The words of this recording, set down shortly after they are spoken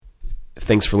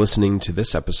Thanks for listening to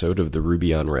this episode of the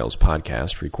Ruby on Rails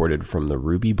podcast, recorded from the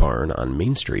Ruby Barn on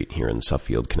Main Street here in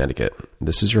Suffield, Connecticut.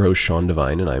 This is your host, Sean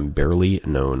Devine, and I'm barely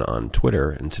known on Twitter,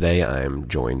 and today I'm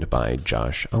joined by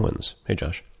Josh Owens. Hey,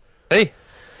 Josh. Hey.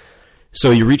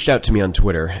 So you reached out to me on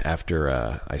Twitter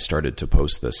after I started to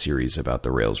post the series about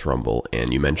the Rails Rumble,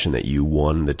 and you mentioned that you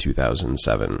won the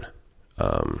 2007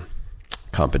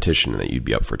 competition and that you'd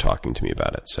be up for talking to me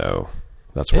about it. So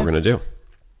that's what we're going to do.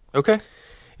 Okay.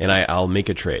 And I'll make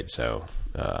a trade. So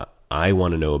I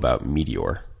want to know about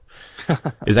Meteor.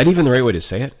 Is that even the right way to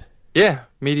say it? Yeah,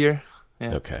 Meteor.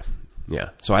 Yeah. Okay. Yeah.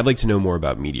 So I'd like to know more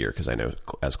about Meteor because I know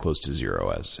as close to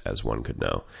zero as one could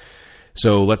know.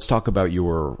 So let's talk about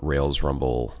your Rails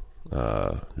Rumble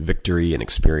victory and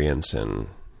experience and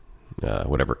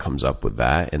whatever comes up with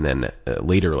that. And then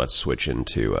later let's switch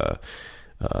into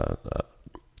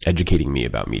educating me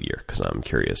about Meteor because I'm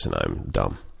curious and I'm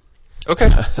dumb.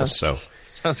 Okay.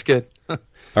 Sounds good. All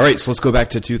right, so let's go back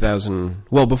to 2000.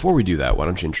 Well, before we do that, why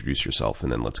don't you introduce yourself,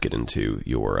 and then let's get into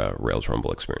your Rails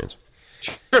Rumble experience.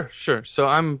 Sure. So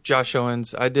I'm Josh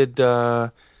Owens. I did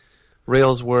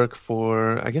Rails work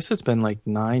for, I guess it's been like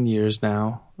 9 years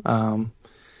now.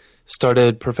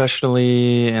 Started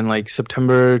professionally in like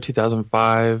September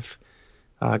 2005.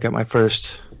 Got my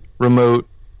first remote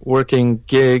working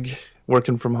gig,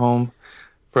 working from home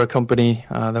for a company.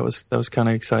 That was kind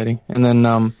of exciting. And then,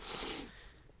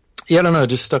 I don't know,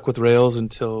 just stuck with Rails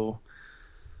until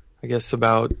I guess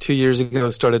about 2 years ago,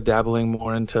 started dabbling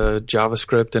more into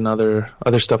JavaScript and other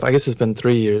stuff. I guess it's been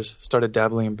 3 years. Started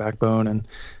dabbling in Backbone and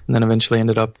then eventually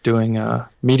ended up doing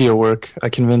Meteor work. I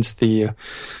convinced the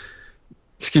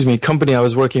company I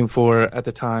was working for at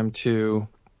the time to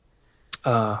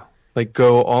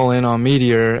go all in on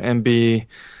Meteor and be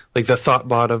like the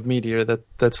thoughtbot of Meteor.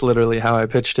 That's literally how I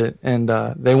pitched it. And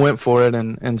they went for it.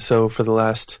 And so for the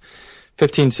last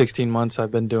 15, 16 months,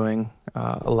 I've been doing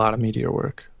a lot of Meteor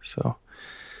work. So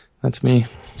that's me.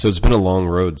 So it's been a long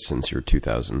road since your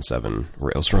 2007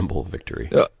 Rails Rumble victory.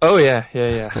 Oh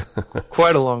yeah.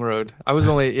 Quite a long road. I was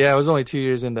only 2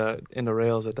 years into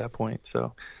Rails at that point.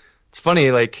 So it's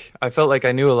funny, like I felt like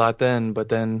I knew a lot then, but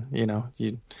then,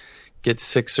 you get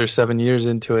 6 or 7 years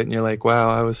into it and you're like, wow,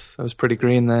 I was pretty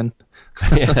green then.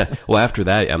 Yeah. Well, after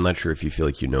that, I'm not sure if you feel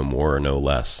like you know more or know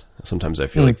less. Sometimes I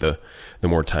feel like the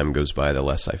more time goes by, the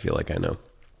less I feel like I know.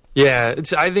 Yeah,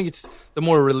 I think it's the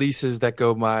more releases that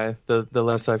go by, the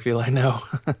less I feel I know.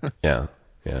 Yeah.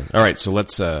 All right, so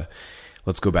let's go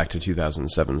back to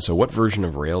 2007. So what version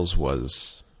of Rails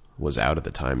was out at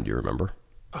the time? Do you remember?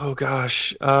 Oh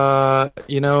gosh, I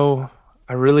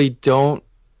really don't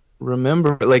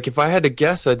remember. Like if I had to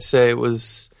guess, I'd say it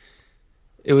was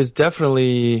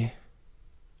definitely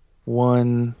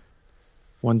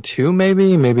 1.2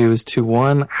 maybe it was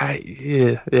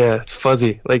 2.1. Yeah, it's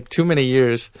fuzzy, like too many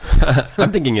years.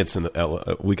 I'm thinking it's in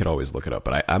the we could always look it up,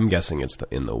 but I'm guessing it's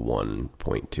in the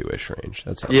 1.2-ish range.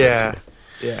 That sounds right to me.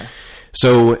 Yeah.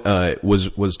 So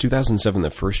was 2007 the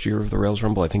first year of the Rails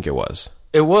Rumble? I think it was.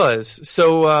 It was.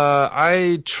 So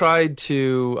I tried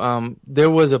to there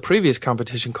was a previous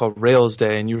competition called Rails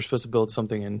Day, and you were supposed to build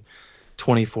something in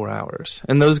 24 hours.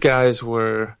 And those guys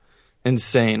were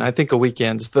insane. I think a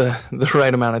weekend's the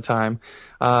right amount of time.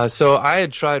 So I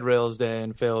had tried Rails Day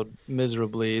and failed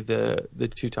miserably the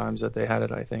 2 times that they had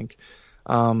it, I think.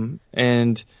 And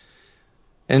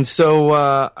so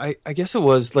I guess it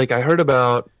was like I heard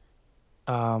about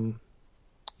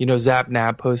Zap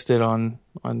Nap posted on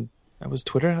that was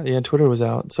Twitter. Yeah, Twitter was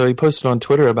out. So he posted on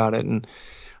Twitter about it, and I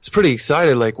was pretty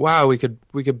excited. Like, wow, we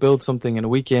could build something in a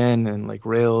weekend, and like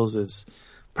Rails is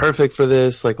perfect for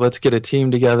this. Like, let's get a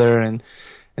team together. And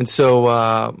so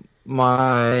I've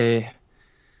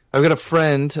got a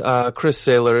friend, Chris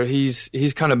Saylor.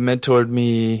 He's kind of mentored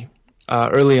me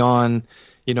early on,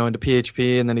 into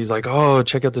PHP, and then he's like, oh,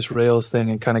 check out this Rails thing,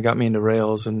 and kind of got me into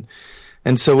Rails. And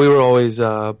so we were always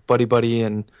buddy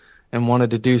and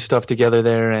wanted to do stuff together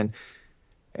there.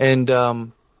 And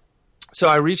so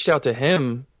I reached out to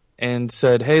him and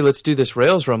said, hey, let's do this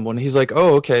Rails Rumble. And he's like,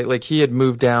 oh, okay. Like he had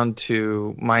moved down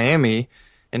to Miami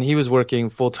and he was working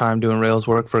full time doing Rails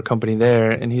work for a company there.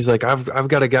 And he's like, I've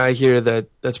got a guy here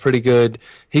that's pretty good.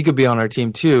 He could be on our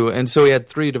team too. And so he had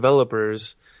 3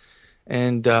 developers.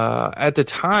 And at the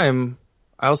time,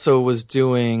 I also was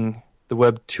doing the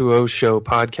Web 2.0 show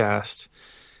podcast.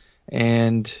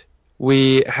 And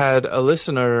we had a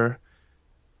listener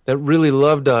that really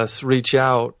loved us reach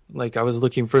out. Like I was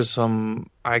looking for some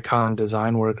icon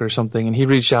design work or something, and he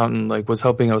reached out and like was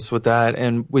helping us with that,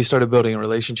 and we started building a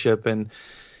relationship. And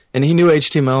he knew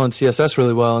HTML and CSS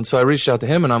really well, and so I reached out to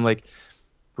him and I'm like,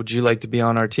 would you like to be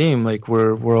on our team? Like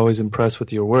we're always impressed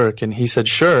with your work. And he said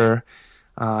sure.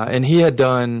 And he had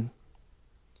done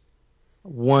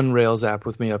one Rails app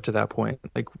with me up to that point.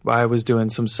 Like I was doing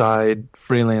some side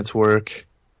freelance work,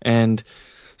 and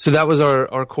so that was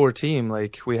our core team.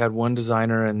 Like we had one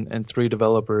designer and 3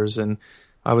 developers, and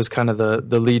I was kind of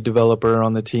the lead developer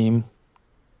on the team.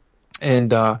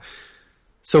 And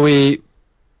so we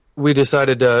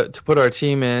decided to put our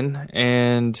team in,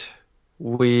 and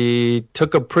we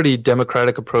took a pretty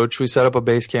democratic approach. We set up a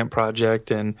Basecamp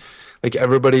project, and like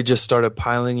everybody just started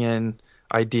piling in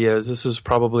ideas. This was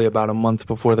probably about a month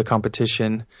before the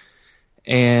competition,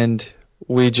 and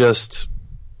we just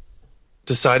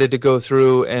decided to go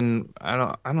through, and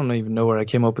I don't even know where I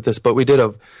came up with this, but we did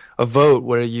a vote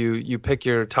where you pick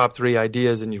your top 3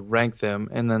 ideas and you rank them,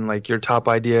 and then like your top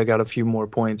idea got a few more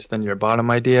points than your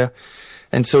bottom idea.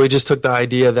 And so we just took the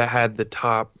idea that had the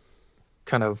top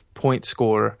kind of point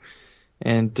score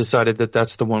and decided that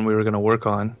that's the one we were going to work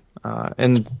on.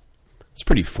 And it's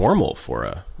pretty formal for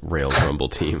a Rails Rumble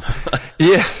team.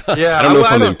 yeah. I don't know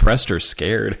if I'm impressed or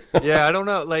scared. Yeah, I don't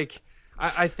know. Like,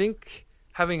 I think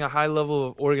having a high level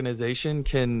of organization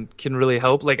can really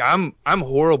help. Like, I'm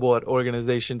horrible at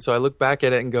organization, so I look back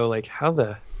at it and go, like, how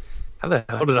the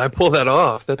hell did I pull that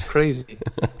off? That's crazy.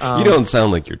 You don't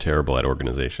sound like you're terrible at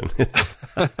organization.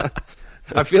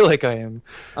 I feel like I am.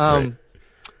 Right.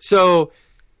 So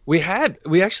we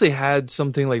actually had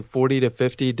something like 40 to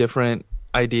 50 different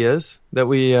ideas that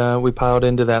we piled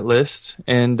into that list,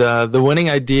 and the winning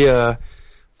idea,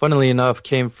 funnily enough,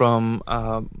 came from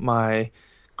my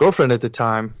girlfriend at the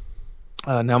time,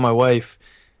 now my wife,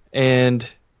 and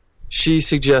she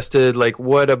suggested, like,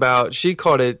 what about, she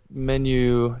called it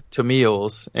menu to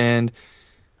meals, and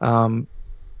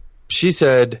she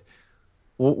said,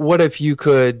 what if you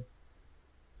could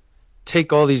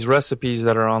take all these recipes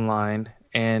that are online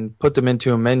and put them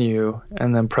into a menu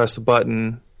and then press a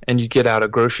button and you get out a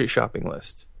grocery shopping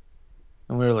list?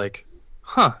 And we were like,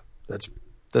 huh,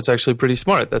 that's actually pretty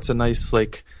smart. That's a nice,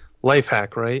 like, life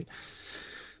hack, right?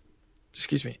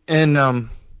 Excuse me.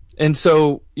 And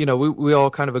so, you know, we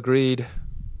all kind of agreed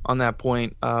on that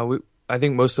point. I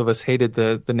think most of us hated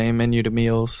the name menu to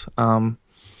meals. And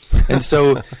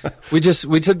so we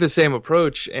took the same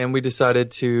approach, and we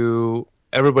decided to,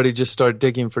 everybody just start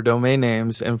digging for domain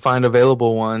names and find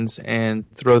available ones and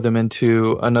throw them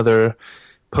into another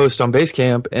post on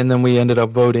Basecamp. And then we ended up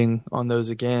voting on those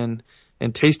again,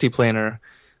 and Tasty Planner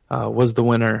was the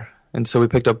winner. And so we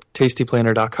picked up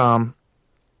tastyplanner.com.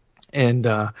 And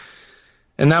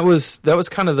that was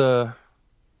kind of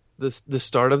the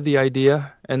start of the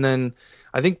idea. And then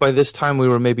I think by this time we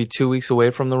were maybe 2 weeks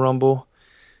away from the Rumble,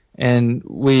 and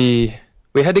we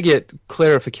had to get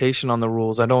clarification on the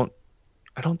rules. I don't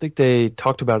think they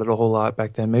talked about it a whole lot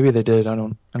back then. Maybe they did. I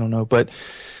don't know. But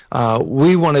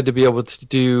we wanted to be able to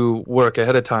do work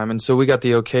ahead of time, and so we got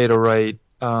the okay to write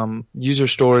user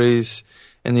stories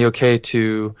and the okay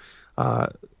to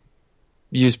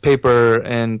use paper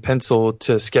and pencil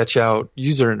to sketch out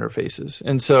user interfaces.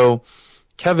 And so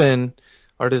Kevin,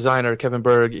 our designer, Kevin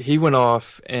Berg, he went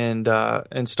off and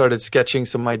started sketching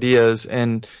some ideas.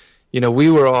 And, you know, we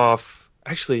were off,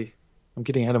 actually, I'm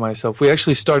getting ahead of myself. We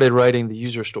actually started writing the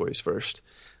user stories first.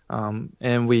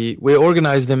 And we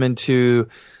organized them into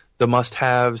the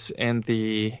must-haves and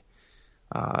the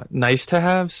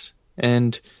nice-to-haves.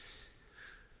 And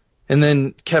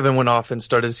then Kevin went off and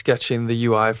started sketching the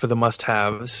UI for the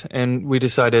must-haves. And we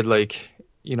decided, like,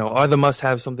 you know, are the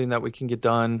must-haves something that we can get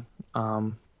done?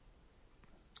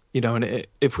 You know, and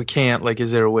if we can't, like,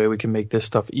 is there a way we can make this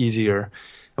stuff easier?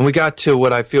 And we got to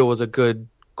what I feel was a good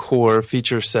core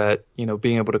feature set, you know,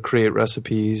 being able to create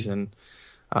recipes and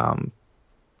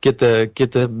get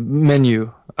the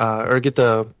menu or get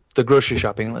the grocery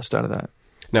shopping list out of that.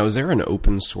 Now, is there an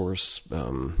open source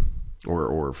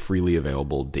or freely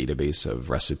available database of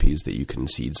recipes that you can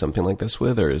seed something like this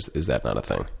with, or is that not a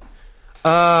thing?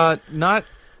 Not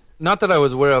that I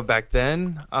was aware of back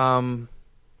then.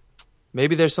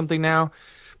 Maybe there's something now,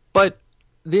 but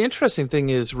the interesting thing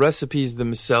is recipes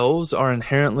themselves are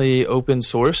inherently open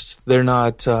sourced. They're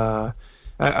not.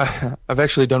 I've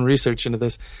actually done research into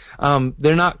this.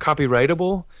 They're not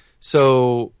copyrightable.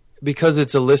 So because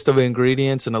it's a list of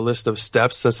ingredients and a list of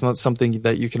steps, that's not something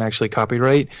that you can actually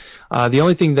copyright. The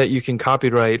only thing that you can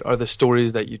copyright are the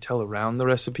stories that you tell around the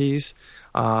recipes,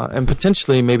 and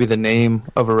potentially maybe the name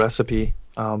of a recipe.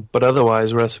 But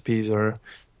otherwise, recipes are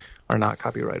not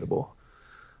copyrightable.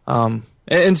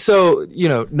 And so, you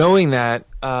know, knowing that,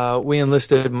 we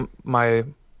enlisted my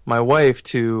wife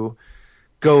to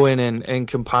go in and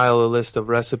compile a list of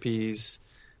recipes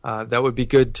that would be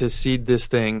good to seed this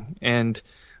thing. And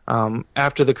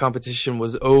after the competition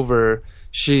was over,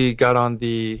 she got on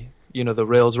the the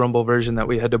Rails Rumble version that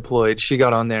we had deployed, she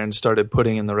got on there and started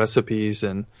putting in the recipes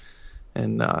and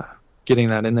getting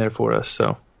that in there for us.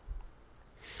 So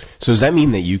does that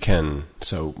mean that you can?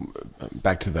 So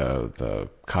back to the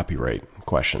copyright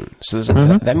question. So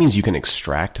that means you can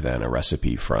extract then a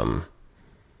recipe from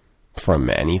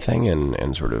anything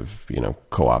and sort of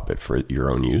co-op it for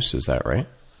your own use. Is that right?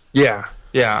 Yeah.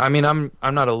 I mean, I'm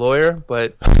not a lawyer,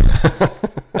 but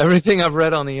everything I've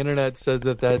read on the internet says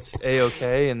that that's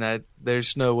A-okay, and that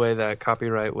there's no way that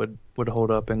copyright would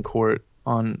hold up in court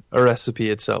on a recipe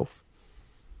itself.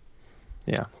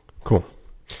 Yeah. Cool.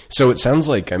 So it sounds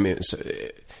like,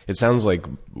 it sounds like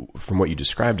from what you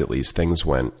described, at least, things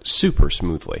went super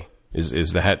smoothly.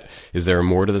 Is there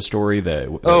more to the story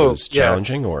that was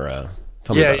challenging, or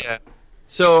tell me about it? Yeah.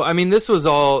 So, I mean, this was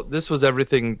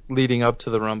everything leading up to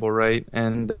the Rumble, right?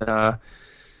 And, the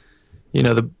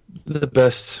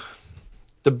best,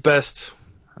 I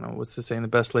don't know what's the saying, the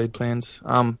best laid plans.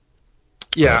 I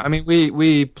mean,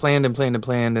 we planned and planned and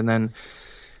planned, and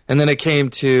then it came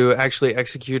to actually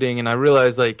executing, and I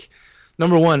realized, like,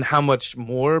 number one, how much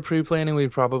more pre-planning we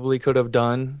probably could have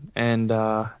done and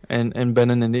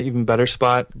been in an even better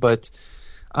spot. But,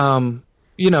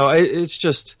 it's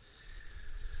just,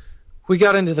 we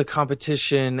got into the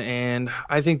competition, and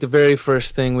I think the very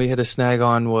first thing we hit a snag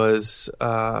on was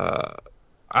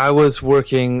I was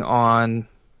working on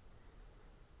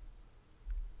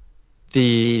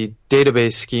the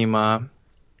database schema,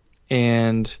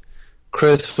 and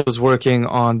Chris was working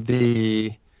on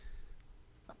the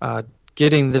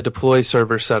getting the deploy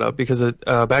server set up, because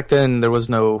back then there was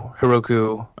no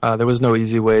Heroku, there was no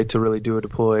easy way to really do a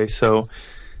deploy. So,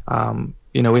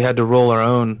 we had to roll our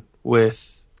own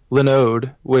with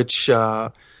Linode, which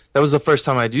that was the first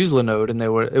time I'd used Linode, and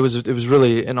it was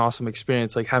really an awesome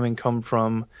experience, like having come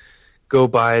from go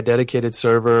buy a dedicated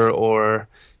server or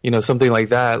something like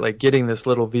that. Like getting this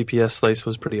little VPS slice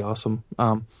was pretty awesome.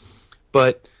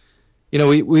 But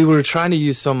we were trying to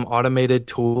use some automated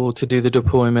tool to do the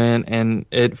deployment, and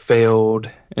it failed.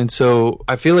 And so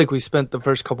I feel like we spent the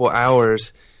first couple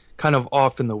hours kind of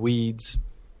off in the weeds.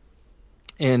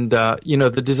 And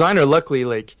the designer, luckily,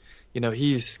 like,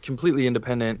 he's completely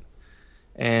independent.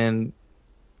 And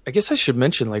I guess I should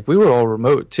mention, like, we were all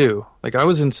remote too. Like, I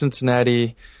was in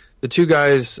Cincinnati. The two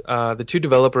guys, the two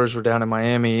developers were down in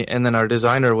Miami, and then our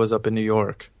designer was up in New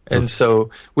York. And so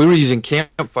we were using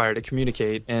Campfire to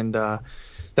communicate. And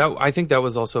I think that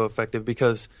was also effective,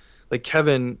 because, like,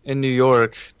 Kevin in New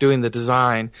York doing the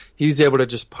design, he was able to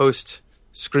just post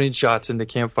screenshots into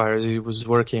Campfire as he was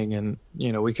working, and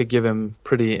we could give him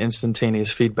pretty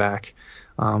instantaneous feedback.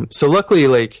 So luckily,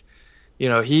 like,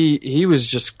 he was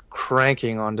just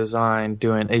cranking on design,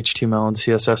 doing HTML and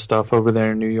CSS stuff over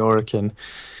there in New York. And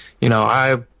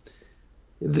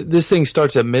this thing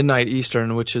starts at midnight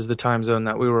Eastern, which is the time zone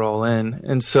that we were all in.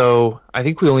 And so I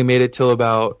think we only made it till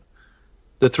about,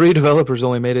 the three developers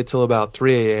only made it till about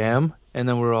 3 a.m. And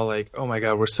then we were all like, oh my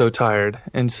God, we're so tired.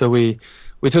 And so we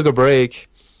took a break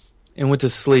and went to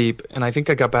sleep. And I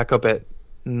think I got back up at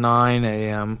 9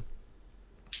 a.m.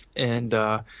 And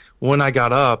when I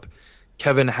got up,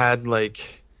 Kevin had,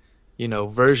 like,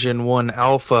 version 1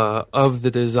 alpha of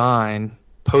the design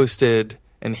posted,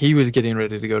 and he was getting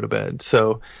ready to go to bed.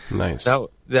 So nice.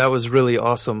 That was really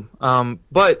awesome.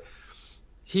 But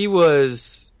he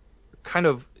was kind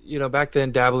of, back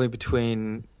then dabbling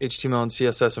between HTML and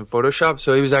CSS and Photoshop.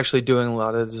 So he was actually doing a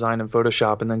lot of design in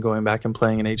Photoshop and then going back and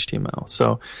playing in HTML.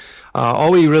 So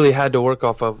all we really had to work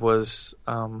off of was,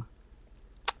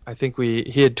 I think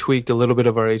he had tweaked a little bit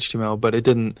of our HTML, but it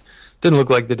didn't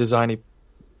look like the design he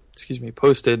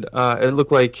posted. It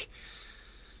looked like,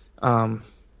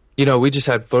 we just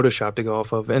had Photoshop to go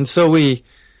off of. And so we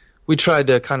tried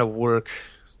to kind of work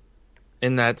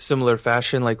in that similar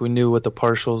fashion. Like, we knew what the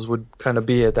partials would kind of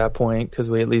be at that point, because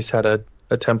we at least had a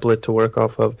template to work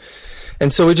off of.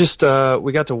 And so we just,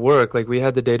 we got to work. Like, we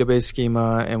had the database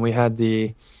schema, and we had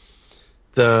the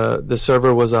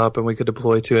server was up, and we could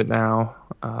deploy to it now,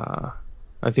 I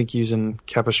think using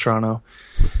Capistrano.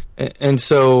 And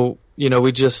so,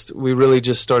 we really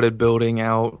just started building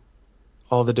out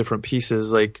all the different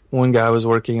pieces. Like, one guy was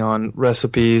working on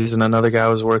recipes, and another guy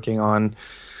was working on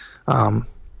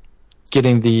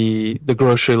getting the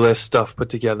grocery list stuff put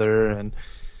together.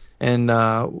 And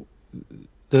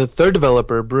the third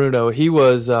developer, Bruno, he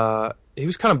was kind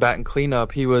of batting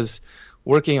cleanup. He was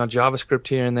working on JavaScript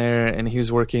here and there, and he was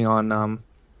working on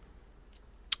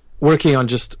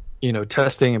just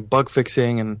testing and bug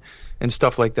fixing and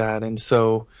stuff like that. And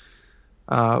so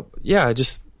I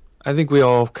think we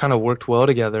all kind of worked well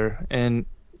together. And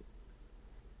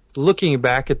looking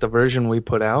back at the version we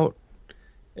put out,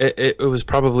 it was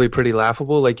probably pretty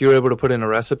laughable. Like, you were able to put in a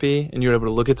recipe, and you were able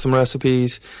to look at some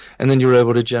recipes, and then you were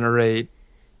able to generate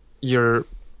your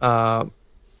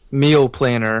meal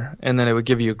planner, and then it would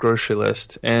give you a grocery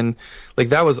list. And like,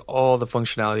 that was all the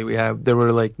functionality we had. There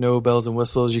were like no bells and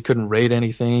whistles. You couldn't rate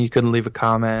anything. You couldn't leave a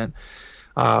comment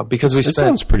because we spent. It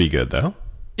sounds pretty good, though.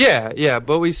 Yeah,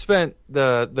 but we spent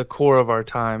the core of our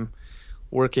time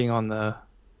working on the.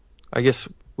 I guess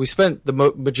we spent the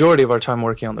majority of our time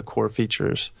working on the core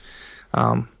features.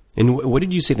 And what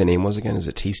did you say the name was again? Is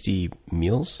it Tasty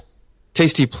Meals?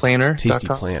 Tasty Planner. Tasty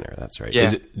Planner. That's right.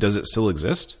 Yeah. Does it still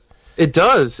exist? It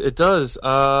does.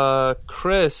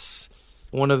 Chris,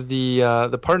 one of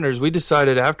the partners, we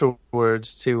decided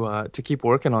afterwards to keep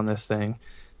working on this thing,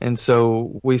 and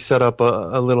so we set up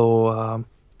a little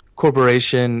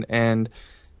corporation and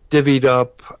divvied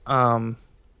up.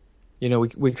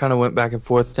 We kind of went back and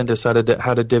forth and decided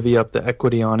how to divvy up the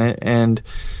equity on it, and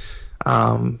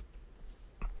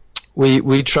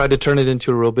we tried to turn it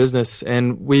into a real business,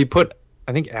 and we put,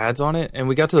 I think, ads on it, and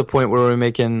we got to the point where we were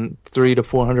making $300 to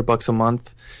 $400 a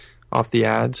month off the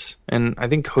ads, and I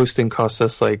think hosting cost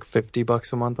us like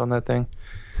 $50 a month on that thing.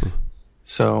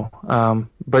 So,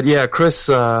 but yeah, Chris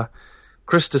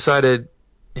decided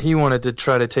he wanted to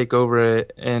try to take over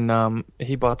it, and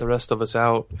he bought the rest of us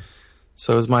out.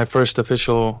 So it was my first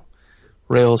official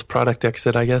Rails product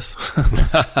exit, I guess.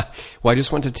 Well, I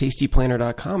just went to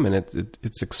tastyplanner.com and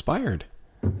it's expired.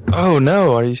 Oh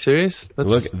no, are you serious?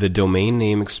 Look, the domain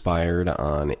name expired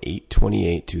on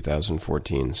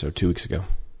 8/28/2014, so 2 weeks ago.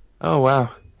 Oh wow,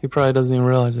 he probably doesn't even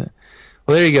realize it.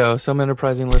 Well, there you go. Some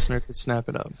enterprising listener could snap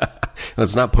it up. Well,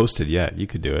 it's not posted yet. You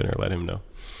could do it or let him know.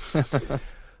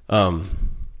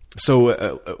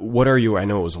 So what are you, I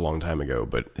know it was a long time ago,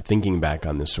 but thinking back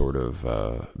on this sort of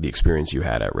the experience you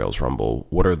had at Rails Rumble,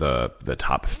 what are the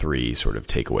top 3 sort of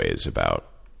takeaways about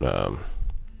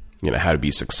how to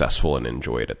be successful and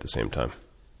enjoy it at the same time?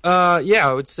 Yeah,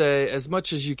 I would say as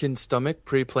much as you can stomach,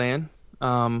 pre-plan,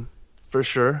 for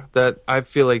sure. That I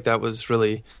feel like that was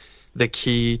really the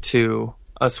key to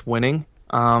us winning.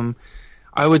 I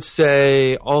would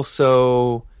say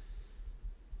also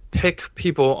pick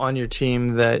people on your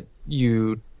team that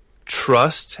you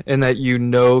trust and that you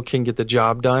know can get the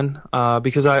job done.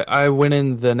 Because I went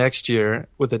in the next year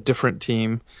with a different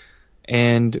team,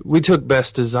 and we took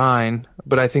best design,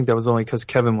 but I think that was only because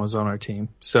Kevin was on our team.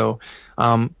 So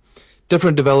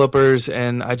different developers,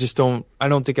 and I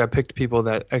don't think I picked people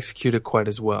that executed quite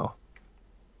as well.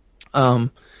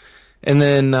 And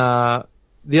then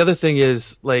the other thing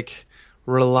is, like,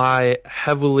 rely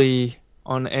heavily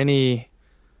on any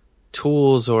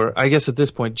tools, or I guess at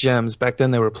this point gems. Back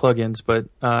then they were plugins, but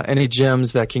any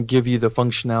gems that can give you the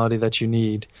functionality that you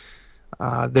need.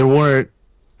 There weren't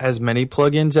as many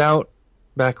plugins out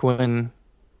back when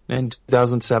in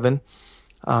 2007.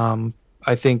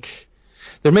 I think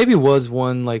there maybe was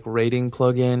one like rating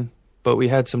plugin, but we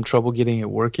had some trouble getting it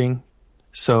working.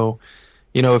 So,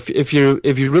 if you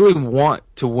really want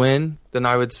to win, then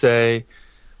I would say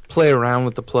play around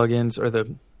with the plugins, or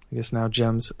I guess now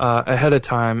gems, ahead of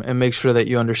time, and make sure that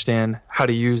you understand how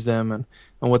to use them and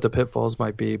what the pitfalls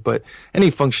might be. But any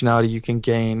functionality you can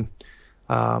gain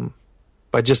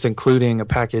by just including a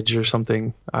package or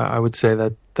something, I would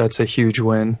say that's a huge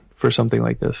win for something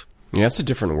like this. Yeah, it's a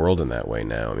different world in that way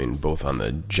now. I mean, both on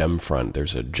the gem front,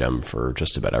 there's a gem for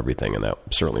just about everything, and that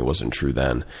certainly wasn't true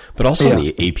then. But also on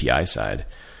the API side,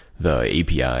 the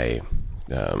API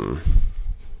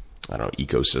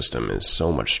ecosystem is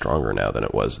so much stronger now than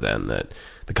it was then, that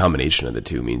the combination of the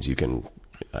two means you can,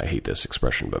 I hate this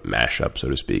expression, but mash up, so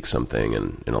to speak, something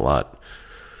in a lot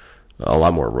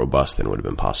more robust than would have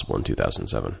been possible in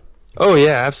 2007. Oh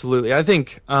yeah, absolutely. I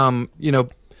think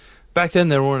back then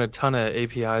there weren't a ton of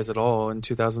APIs at all in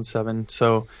 2007.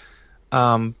 So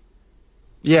I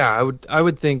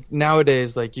would think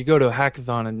nowadays, like, you go to a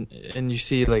hackathon and you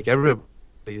see like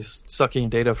everybody's sucking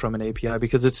data from an API,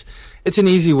 because it's an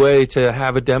easy way to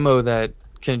have a demo that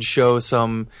can show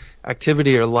some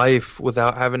activity or life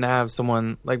without having to have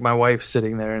someone like my wife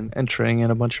sitting there and entering in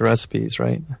a bunch of recipes,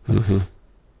 right? Mm-hmm.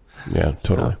 Yeah,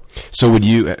 totally. So would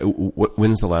you,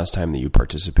 when's the last time that you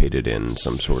participated in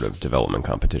some sort of development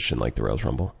competition like the Rails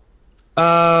Rumble?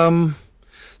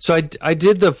 So I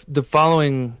did the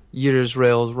following year's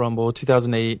Rails Rumble,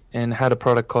 2008, and had a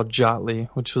product called Jotly,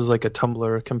 which was like a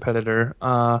Tumblr competitor.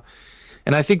 And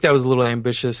I think that was a little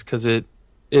ambitious because it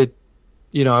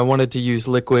I wanted to use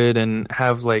Liquid and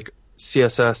have like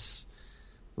CSS,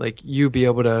 like you be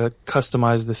able to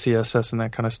customize the CSS and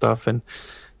that kind of stuff. And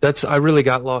I really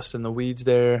got lost in the weeds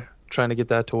there, trying to get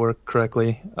that to work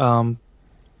correctly.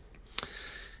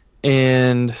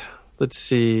 And let's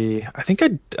see. I think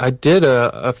I did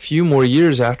a few more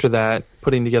years after that,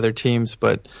 putting together teams,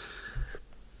 but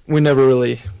we never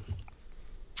really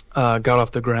got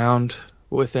off the ground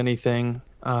with anything.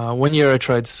 1 year I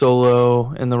tried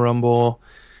solo in the Rumble.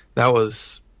 That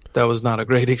was not a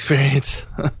great experience.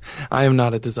 I am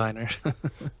not a designer.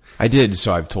 I did,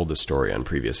 so I've told this story on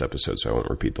previous episodes, so I won't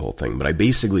repeat the whole thing, but I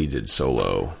basically did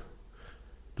solo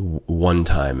one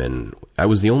time, and I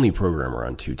was the only programmer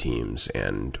on 2 teams,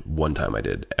 and one time I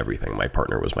did everything. My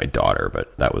partner was my daughter,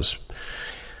 but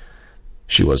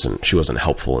she wasn't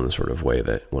helpful in the sort of way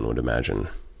that one would imagine.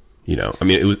 I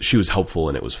mean, she was helpful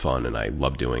and it was fun and I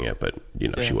loved doing it, but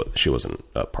she wasn't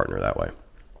a partner that way.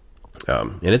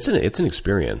 And it's an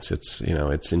experience.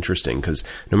 It's interesting because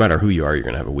no matter who you are, you're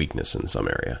going to have a weakness in some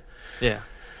area. Yeah.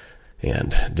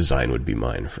 And design would be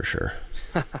mine for sure.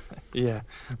 Yeah,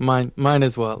 mine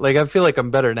as well. Like, I feel like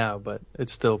I'm better now, but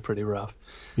it's still pretty rough.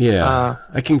 Yeah,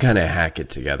 I can kind of hack it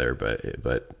together,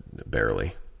 but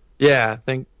barely. Yeah,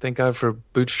 thank God for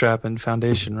Bootstrap and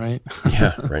Foundation, right?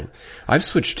 Yeah, right. I've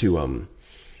switched to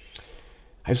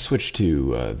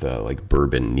the like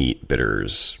bourbon neat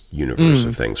bitters universe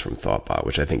of things from Thoughtbot,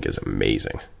 which I think is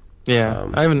amazing. Yeah,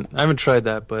 I haven't tried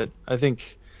that, but I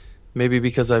think maybe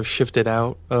because I've shifted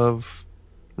out of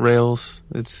Rails,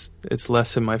 it's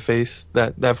less in my face,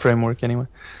 that framework anyway.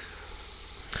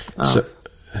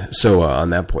 So on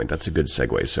that point, that's a good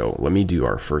segue. So let me do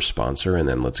our first sponsor, and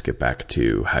then let's get back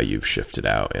to how you've shifted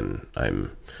out. And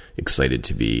I'm excited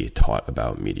to be taught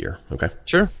about Meteor. Okay?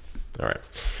 Sure. All right.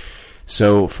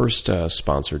 So first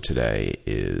sponsor today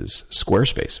is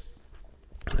Squarespace.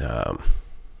 I'm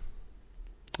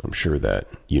sure that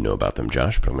you know about them,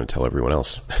 Josh, but I'm going to tell everyone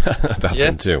else about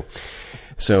them too.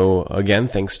 So again,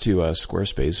 thanks to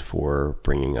Squarespace for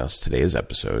bringing us today's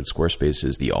episode. Squarespace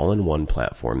is the all-in-one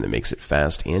platform that makes it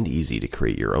fast and easy to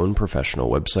create your own professional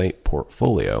website,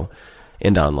 portfolio,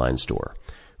 and online store.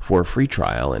 For a free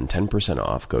trial and 10%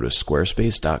 off, go to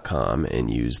squarespace.com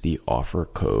and use the offer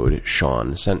code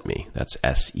Sean Sent Me. That's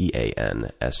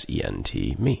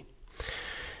SEANSENT me.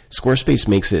 Squarespace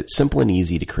makes it simple and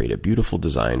easy to create a beautiful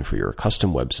design for your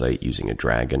custom website using a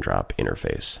drag-and-drop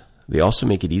interface. They also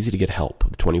make it easy to get help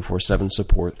with 24/7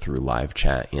 support through live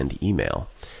chat and email.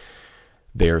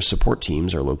 Their support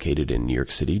teams are located in New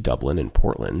York City, Dublin, and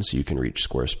Portland, so you can reach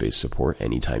Squarespace support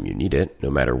anytime you need it, no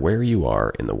matter where you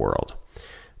are in the world.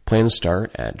 Plans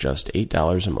start at just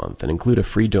 $8 a month and include a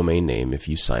free domain name if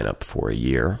you sign up for a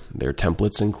year. Their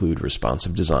templates include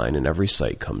responsive design, and every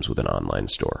site comes with an online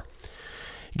store.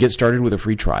 Get started with a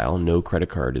free trial, no credit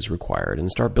card is required,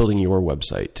 and start building your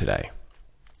website today.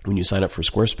 When you sign up for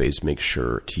Squarespace, make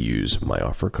sure to use my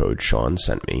offer code Sean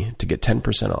Sent Me to get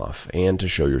 10% off and to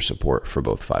show your support for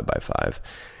both 5x5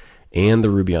 and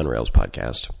the Ruby on Rails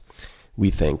podcast.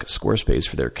 We thank Squarespace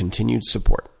for their continued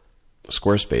support.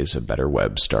 Squarespace, a better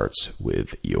web starts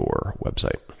with your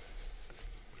website.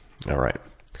 All right.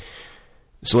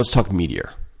 So let's talk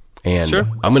Meteor. And sure.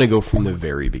 I'm going to go from the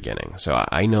very beginning. So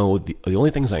I know the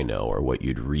only things I know are what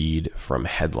you'd read from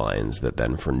headlines that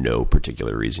then for no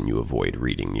particular reason you avoid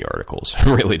reading the articles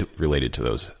related to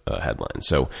those headlines.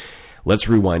 So let's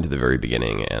rewind to the very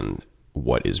beginning. And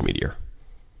what is Meteor?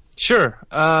 Sure.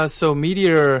 So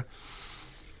Meteor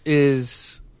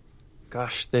is,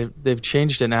 gosh, they've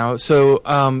changed it now. So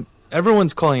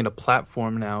everyone's calling it a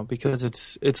platform now because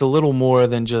it's a little more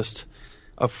than just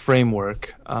a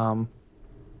framework.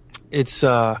 It's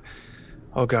oh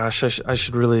gosh, I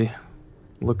should really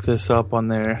look this up on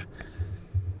there.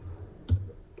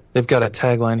 They've got a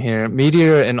tagline here: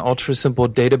 Meteor, an ultra simple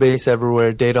database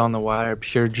everywhere, data on the wire,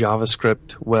 pure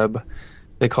JavaScript web.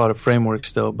 They call it a framework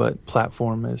still, but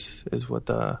platform is what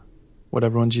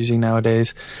everyone's using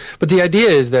nowadays. But the idea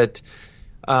is that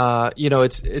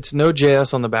it's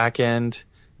Node.js on the back end.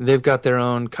 They've got their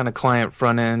own kind of client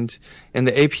front end, and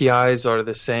the APIs are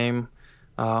the same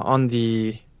on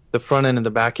the front end and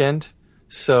the back end.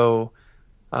 So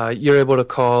you're able to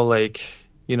call, like,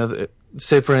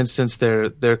 say for instance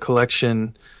their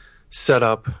collection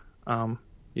setup.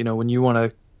 When you want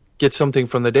to get something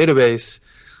from the database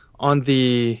on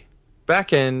the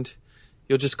back end,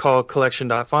 you'll just call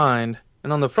collection.find,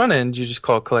 and on the front end you just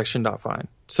call collection.find.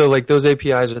 So like those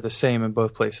APIs are the same in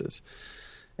both places,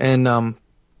 and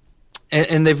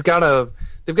they've got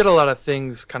a lot of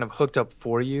things kind of hooked up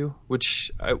for you,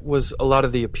 which was a lot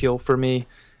of the appeal for me.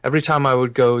 Every time I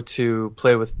would go to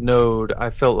play with Node, I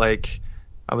felt like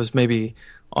I was maybe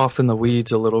off in the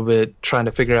weeds a little bit, trying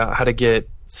to figure out how to get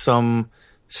some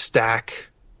stack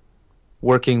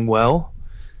working well.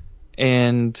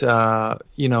 And,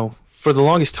 for the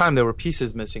longest time, there were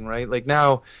pieces missing, right? Like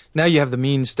now you have the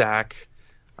mean stack,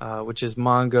 which is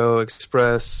Mongo,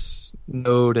 Express,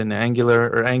 Node, and Angular,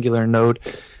 or Angular Node,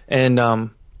 and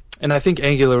I think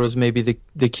Angular was maybe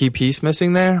the key piece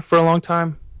missing there for a long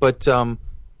time. But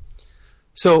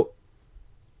so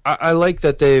I like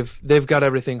that they've got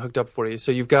everything hooked up for you.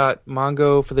 So you've got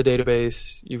Mongo for the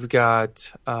database, you've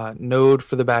got Node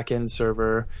for the backend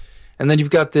server, and then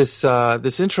you've got this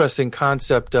interesting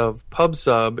concept of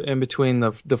PubSub in between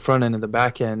the front end and the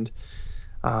back end,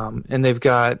 and they've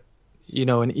got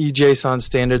an eJSON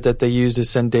standard that they use to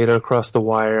send data across the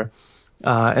wire,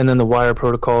 and then the wire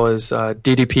protocol is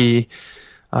DDP,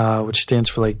 which stands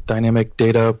for like Dynamic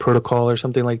Data Protocol or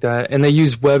something like that, and they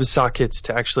use WebSockets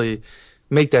to actually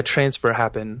make that transfer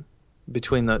happen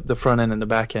between the front end and the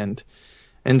back end.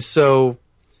 And so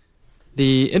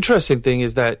the interesting thing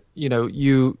is that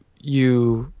you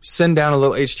send down a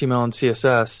little HTML and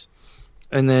CSS,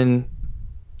 and then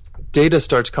data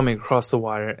starts coming across the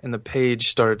wire, and the page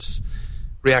starts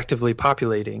reactively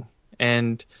populating.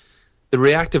 And the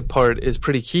reactive part is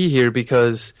pretty key here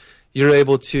because you're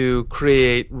able to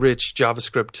create rich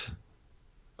JavaScript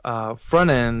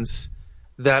front ends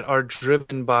that are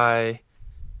driven by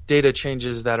data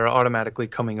changes that are automatically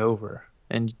coming over,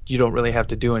 and you don't really have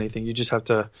to do anything. You just have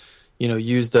to,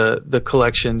 use the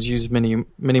collections, use mini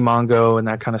Mongo and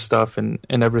that kind of stuff, and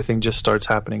everything just starts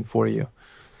happening for you.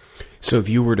 So if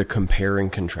you were to compare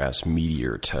and contrast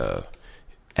Meteor to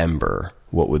Ember,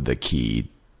 what would the key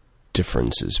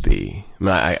differences be? I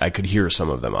mean, I could hear some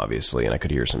of them, obviously, and I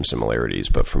could hear some similarities,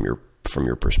 but from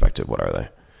your perspective, what are they?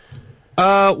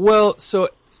 Well, so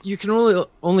you can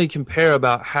only compare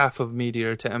about half of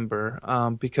Meteor to Ember,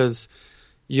 because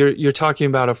you're talking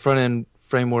about a front end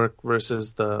framework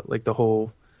versus the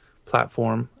whole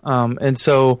platform. And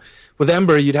so with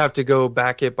Ember, you'd have to go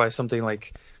back it by something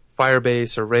like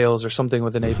Firebase or Rails or something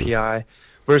with an API,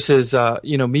 versus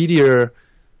Meteor.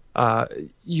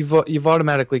 You've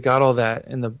automatically got all that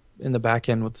in the back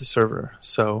end with the server.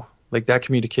 So like that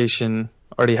communication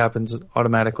already happens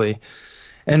automatically.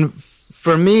 And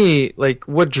for me, like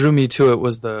what drew me to it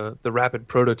was the rapid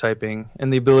prototyping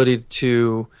and the ability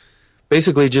to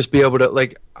basically just be able to,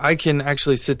 like, I can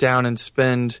actually sit down and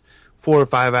spend 4 or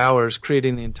 5 hours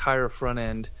creating the entire front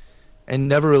end and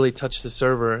never really touch the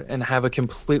server and have a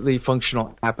completely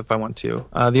functional app if I want to.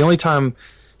 The only time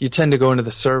you tend to go into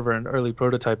the server and early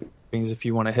prototyping is if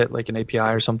you want to hit like an API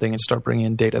or something and start bringing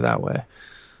in data that way.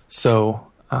 So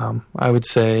I would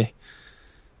say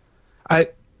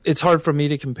it's hard for me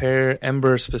to compare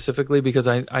Ember specifically because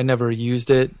I never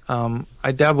used it.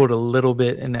 I dabbled a little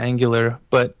bit in Angular,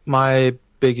 but my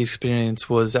big experience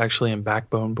was actually in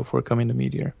Backbone before coming to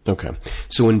Meteor. Okay.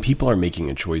 So when people are making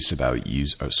a choice about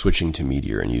switching to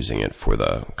Meteor and using it for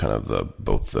the kind of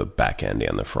both the back end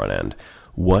and the front end,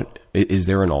 what is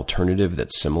there an alternative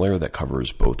that's similar that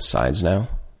covers both sides now?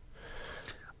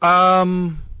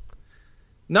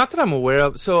 Not that I'm aware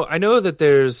of. So I know that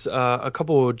there's a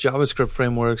couple of JavaScript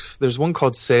frameworks. There's one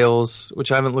called Sails,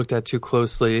 which I haven't looked at too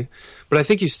closely, but I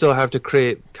think you still have to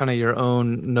create kind of your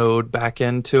own node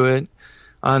backend to it.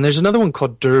 And there's another one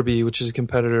called Derby, which is a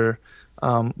competitor,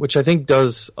 which I think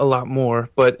does a lot more,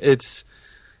 but I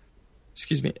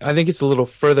think it's a little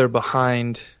further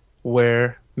behind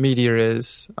where Meteor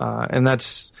is, and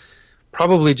that's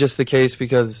probably just the case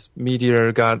because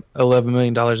Meteor got $11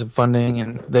 million in funding,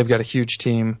 and they've got a huge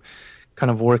team kind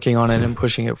of working on it and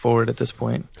pushing it forward at this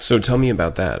point. So tell me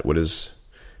about that. What does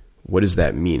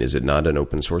that mean? Is it not an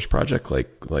open source project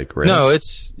like Rails? No,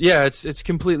 it's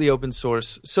completely open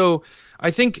source. So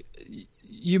I think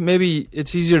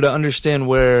it's easier to understand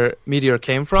where Meteor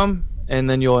came from, and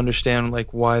then you'll understand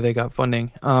like why they got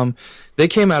funding. They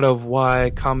came out of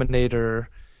Y Combinator.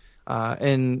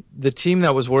 And the team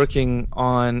that was working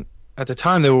on, at the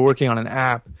time, they were working on an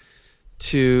app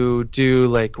to do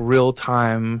like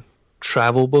real-time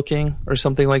travel booking or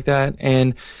something like that.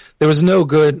 And there was no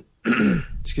good,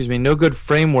 no good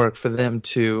framework for them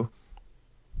to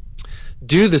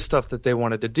do the stuff that they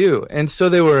wanted to do. And so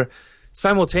they were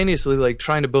simultaneously like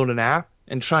trying to build an app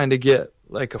and trying to get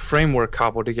like a framework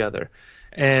cobbled together.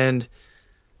 And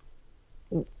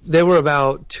they were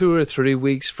about 2 or 3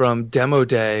 weeks from demo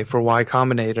day for Y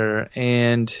Combinator,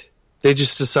 and they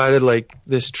just decided like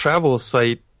this travel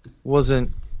site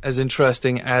wasn't as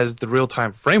interesting as the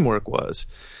real-time framework was.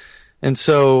 And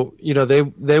so,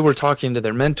 they were talking to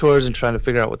their mentors and trying to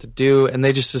figure out what to do, and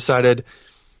they just decided,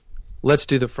 let's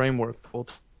do the framework full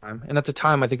time. And at the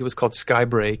time, I think it was called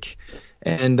Skybreak.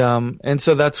 And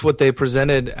so that's what they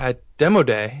presented at demo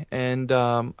day. And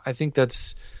I think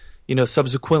that's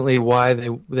subsequently why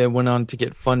they went on to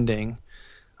get funding.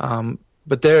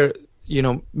 But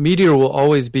Meteor will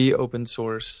always be open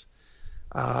source.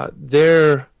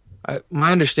 Their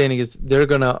my understanding is they're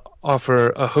going to offer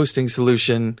a hosting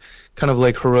solution kind of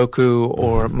like Heroku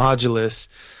or Modulus,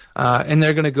 and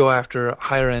they're going to go after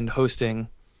higher end hosting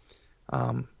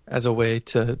as a way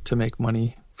to make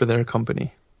money for their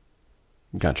company.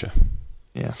 Gotcha.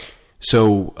 Yeah.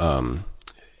 So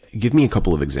give me a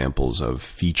couple of examples of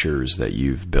features that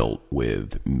you've built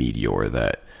with Meteor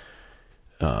that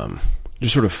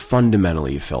just sort of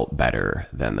fundamentally felt better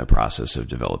than the process of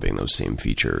developing those same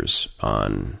features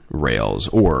on Rails,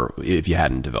 or if you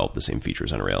hadn't developed the same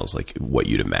features on Rails, like what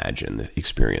you'd imagine the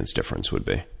experience difference would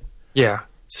be. Yeah.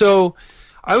 So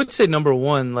I would say number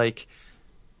one, like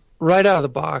right out of the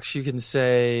box, you can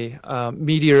say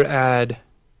Meteor add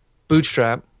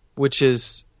Bootstrap, which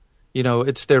is,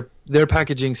 it's their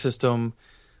packaging system,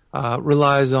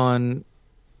 relies on,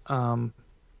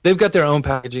 they've got their own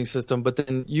packaging system, but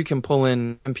then you can pull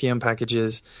in NPM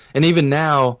packages. And even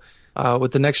now,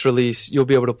 with the next release, you'll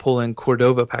be able to pull in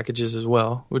Cordova packages as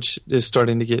well, which is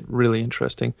starting to get really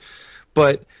interesting.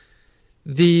 But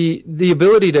the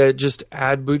ability to just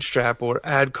add Bootstrap or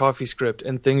add CoffeeScript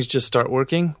and things just start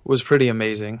working was pretty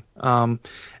amazing. And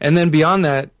then beyond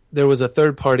that, there was a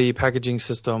third-party packaging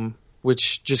system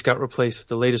which just got replaced with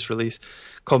the latest release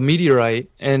called Meteorite.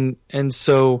 And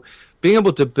so being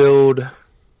able to build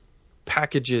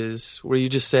packages where you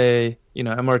just say,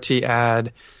 MRT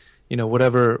add,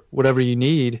 whatever you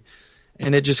need,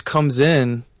 and it just comes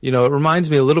in, it reminds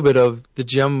me a little bit of the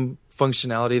gem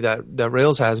functionality that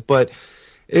Rails has, but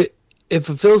it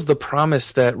fulfills the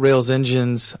promise that Rails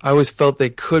engines, I always felt they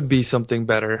could be something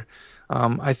better.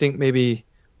 I think maybe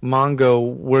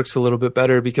Mongo works a little bit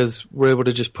better because we're able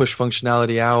to just push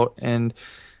functionality out and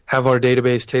have our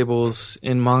database tables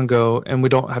in Mongo, and we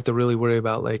don't have to really worry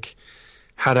about like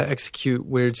how to execute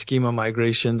weird schema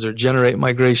migrations or generate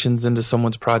migrations into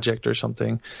someone's project or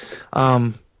something.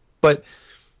 But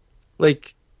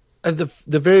like the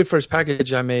very first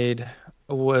package I made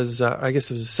was, I guess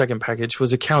it was the second package,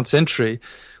 was accounts entry,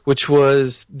 which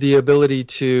was the ability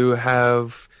to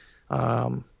have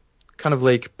kind of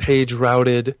like page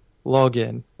routed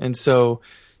login. And so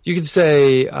you could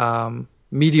say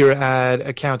Meteor add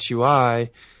accounts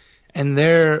UI, and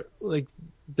there, like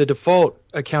the default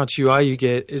accounts UI you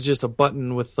get is just a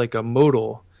button with like a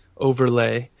modal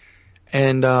overlay.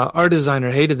 And our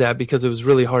designer hated that because it was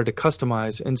really hard to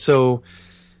customize. And so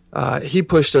he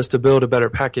pushed us to build a better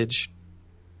package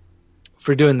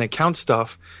for doing the account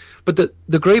stuff. But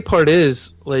the great part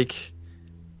is, like,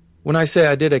 when I say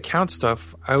I did account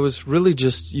stuff, I was really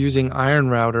just using Iron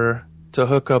Router to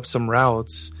hook up some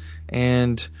routes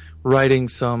and writing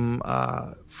some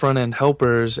front-end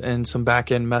helpers and some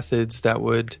back-end methods that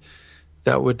would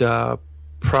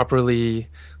properly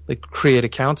like create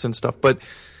accounts and stuff. But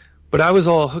I was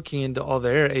all hooking into all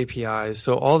their APIs,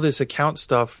 so all this account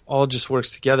stuff all just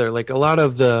works together. Like a lot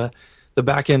of the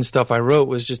back-end stuff I wrote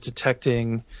was just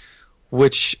detecting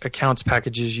which accounts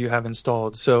packages you have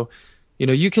installed. So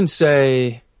you can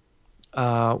say,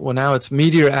 well, now it's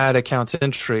Meteor add accounts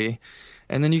entry,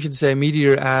 and then you can say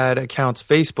Meteor add accounts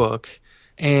Facebook,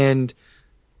 and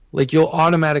like you'll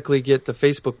automatically get the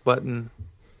Facebook button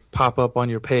pop up on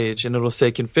your page, and it'll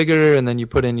say configure, and then you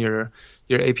put in your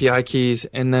API keys,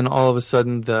 and then all of a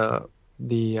sudden the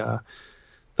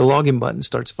login button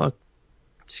starts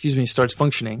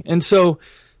functioning. And so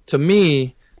to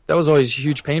me, that was always a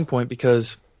huge pain point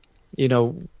because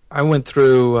I went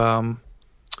through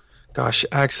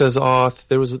Access Auth.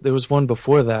 There was one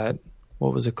before that.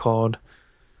 What was it called?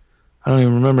 I don't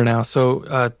even remember now.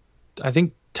 So I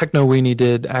think Techno Weenie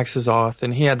did Access Auth,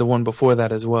 and he had the one before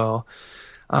that as well,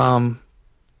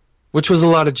 which was a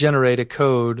lot of generated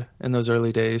code in those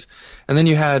early days. And then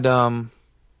you had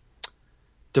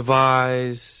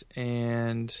Devise,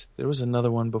 and there was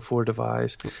another one before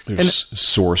Devise. There's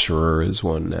Sorcerer is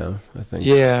one now, I think.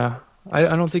 Yeah.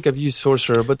 I don't think I've used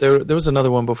Sorcerer, but there was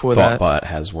another one before that. ThoughtBot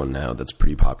has one now that's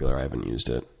pretty popular. I haven't used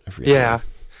it. I forget. Yeah.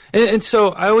 And so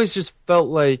I always just felt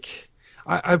like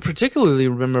I particularly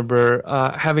remember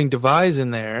having Devise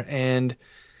in there and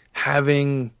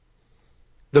having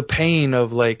the pain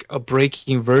of like a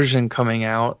breaking version coming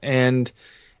out, and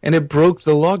it broke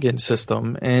the login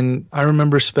system. And I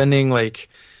remember spending like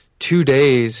 2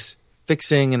 days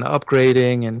fixing and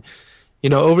upgrading, and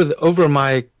over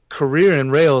my career in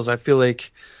Rails, I feel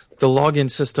like the login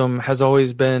system has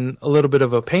always been a little bit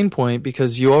of a pain point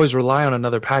because you always rely on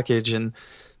another package, and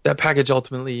that package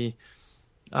ultimately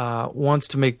wants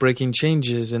to make breaking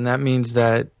changes, and that means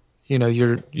that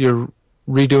you're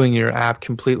redoing your app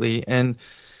completely. And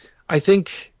I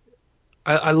think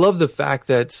I love the fact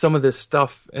that some of this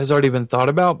stuff has already been thought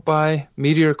about by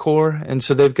Meteor Core, and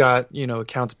so they've got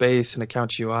accounts base and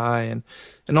accounts UI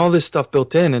and all this stuff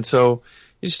built in, and so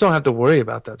you just don't have to worry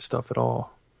about that stuff at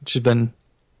all, which has been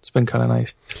kind of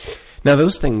nice. Now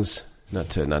those things, not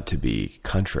to be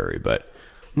contrary, but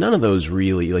none of those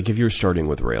really, like if you're starting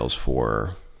with Rails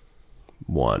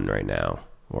 4.1 right now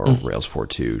or Rails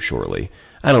 4.2 shortly,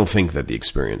 I don't think that the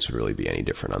experience would really be any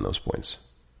different on those points,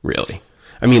 really.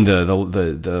 I mean,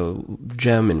 the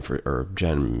gem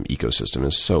gem ecosystem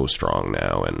is so strong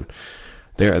now, and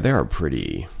there are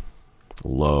pretty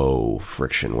low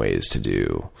friction ways to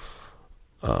do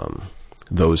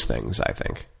those things, I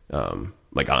think.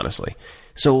 Like honestly,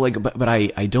 so like, but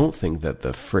I don't think that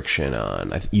the friction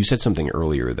on. You said something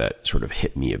earlier that sort of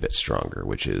hit me a bit stronger,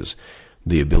 which is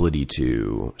the ability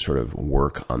to sort of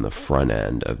work on the front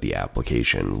end of the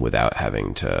application without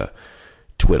having to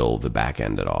twiddle the back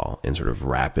end at all, and sort of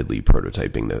rapidly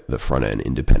prototyping the front end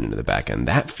independent of the back end.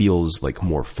 That feels like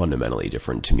more fundamentally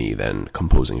different to me than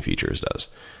composing features does.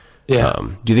 Yeah.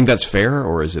 Do you think that's fair,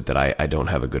 or is it that I don't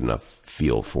have a good enough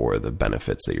feel for the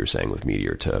benefits that you're saying with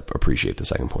Meteor to appreciate the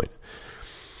second point?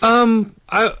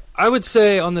 I would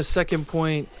say on the second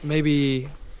point, maybe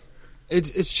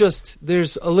it's just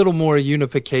there's a little more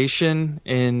unification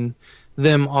in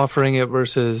them offering it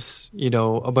versus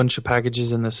a bunch of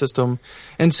packages in the system,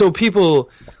 and so people,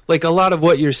 like, a lot of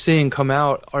what you're seeing come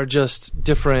out are just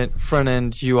different front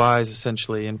end UIs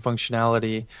essentially and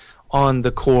functionality on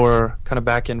the core kind of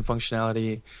back end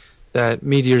functionality that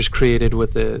Meteor's created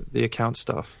with the account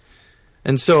stuff,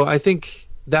 and so I think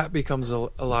that becomes a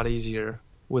lot easier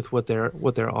with what they're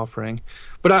offering.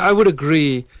 But I would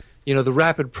agree, the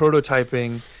rapid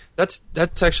prototyping.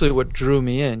 That's actually what drew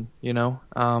me in.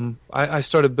 I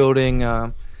started building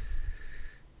an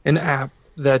app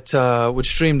that would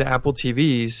stream to Apple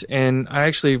TVs, and I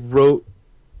actually wrote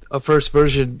a first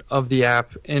version of the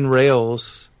app in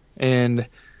Rails. And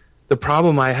the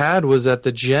problem I had was that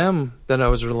the gem that I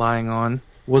was relying on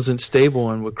wasn't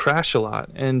stable and would crash a lot.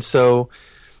 And so,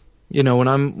 when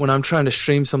I'm trying to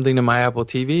stream something to my Apple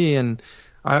TV, and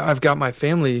I've got my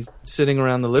family sitting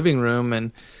around the living room,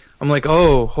 and I'm like,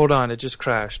 oh, hold on, it just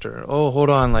crashed, or oh, hold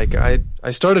on, like I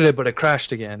started it but it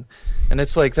crashed again, and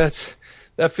it's like that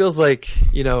feels like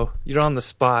you're on the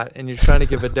spot and you're trying to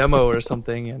give a demo or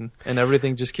something, and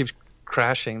everything just keeps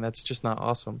crashing. That's just not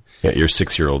awesome. Yeah, your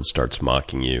 6-year-old starts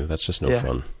mocking you. That's just no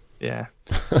fun. Yeah.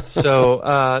 So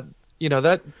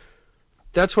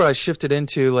that's where I shifted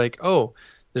into, like, oh,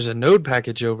 there's a Node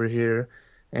package over here,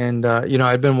 and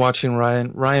I'd been watching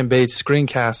Ryan Bates'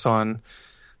 screencasts on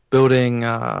building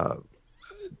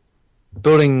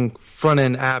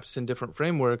front-end apps in different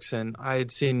frameworks, and I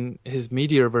had seen his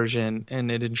Meteor version,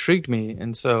 and it intrigued me.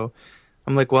 And so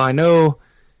I'm like, well, I know,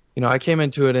 I came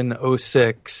into it in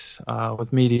 06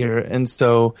 with Meteor, and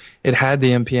so it had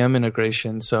the NPM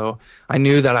integration, so I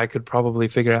knew that I could probably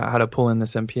figure out how to pull in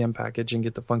this NPM package and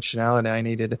get the functionality I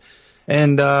needed.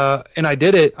 And I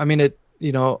did it. I mean,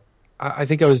 I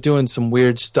think I was doing some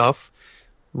weird stuff,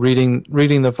 reading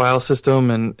the file system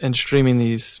and streaming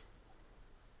these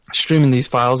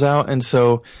files out, and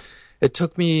so it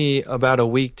took me about a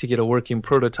week to get a working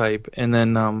prototype, and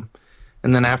then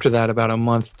after that about a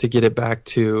month to get it back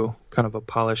to kind of a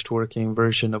polished working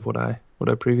version of what I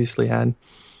previously had.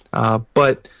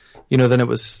 But then it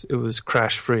was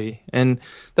crash free, and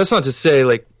that's not to say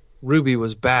like Ruby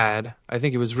was bad. I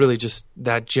think it was really just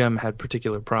that gem had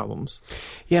particular problems.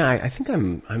 Yeah, I think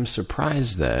I'm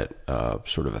surprised that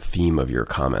sort of a theme of your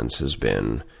comments has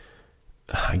been,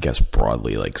 I guess,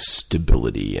 broadly like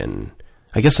stability, and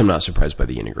I guess I'm not surprised by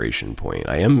the integration point.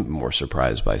 I am more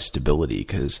surprised by stability,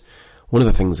 because one of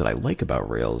the things that I like about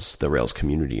Rails, the Rails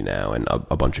community now, and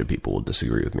a bunch of people will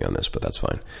disagree with me on this, but that's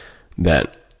fine,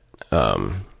 that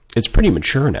it's pretty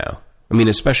mature now. I mean,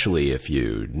 especially if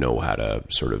you know how to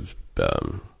sort of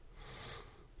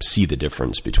see the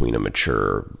difference between a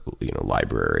mature,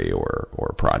 library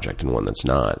or project and one that's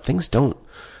not. Things don't,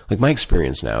 like, my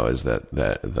experience now is that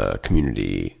the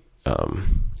community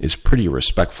is pretty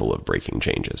respectful of breaking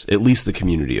changes. At least the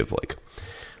community of like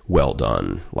well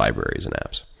done libraries and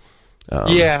apps.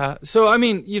 Yeah. So I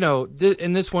mean,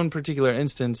 in this one particular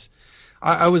instance,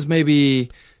 I was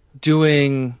maybe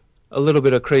doing a little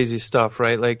bit of crazy stuff,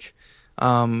 right? Like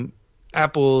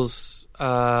Apple's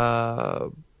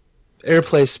AirPlay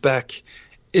spec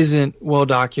isn't well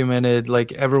documented.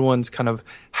 Like, everyone's kind of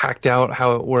hacked out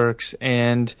how it works,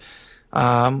 and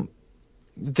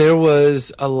there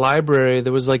was a library.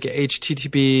 There was like a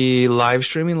HTTP live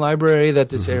streaming library that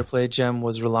this AirPlay gem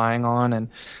was relying on, and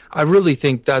I really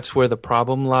think that's where the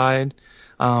problem lied.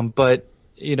 But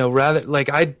rather, like,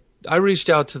 I reached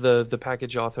out to the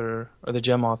package author or the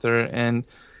gem author and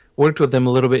worked with him a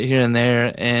little bit here and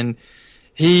there, and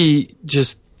he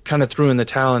just kind of threw in the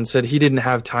towel and said he didn't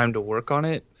have time to work on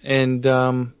it, and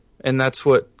that's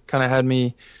what kind of had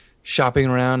me shopping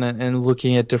around and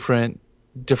looking at different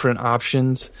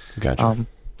options. Gotcha.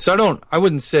 So I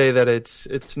wouldn't say that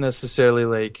it's necessarily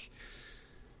like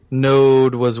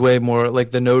Node was way more,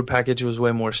 like the Node package was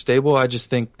way more stable. I just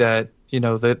think that,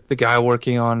 the guy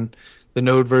working on the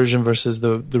Node version versus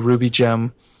the Ruby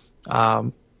gem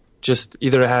just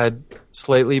either had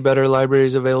slightly better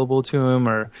libraries available to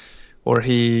him, or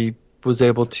he was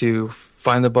able to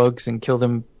find the bugs and kill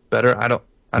them better. I don't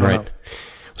know.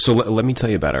 So let me tell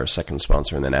you about our second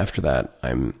sponsor, and then after that,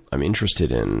 I'm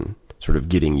interested in sort of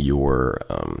getting your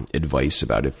advice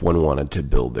about if one wanted to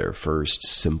build their first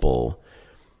simple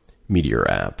Meteor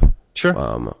app.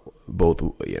 Sure. Both,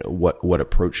 what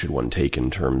approach should one take in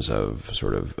terms of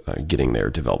sort of getting their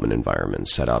development environment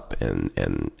set up and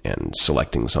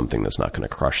selecting something that's not going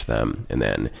to crush them, and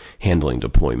then handling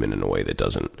deployment in a way that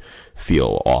doesn't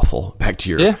feel awful. Back to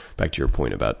your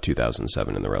point about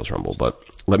 2007 and the Rails Rumble. But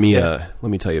let me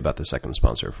tell you about the second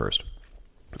sponsor first.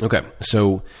 Okay,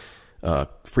 so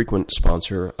frequent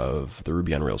sponsor of the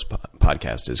Ruby on Rails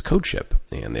podcast is CodeShip,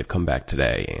 and they've come back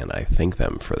today, and I thank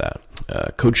them for that.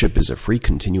 CodeShip is a free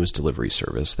continuous delivery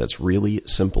service that's really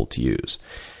simple to use.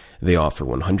 They offer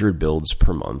 100 builds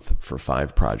per month for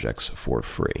 5 projects for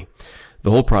free.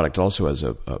 The whole product also has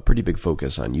a pretty big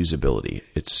focus on usability.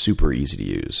 It's super easy to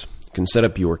use. You can set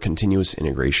up your continuous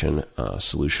integration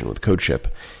solution with CodeShip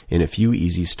in a few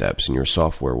easy steps, and your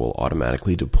software will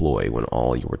automatically deploy when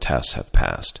all your tests have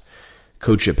passed.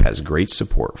 CodeShip has great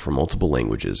support for multiple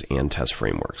languages and test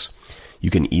frameworks. You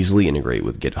can easily integrate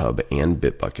with GitHub and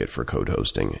Bitbucket for code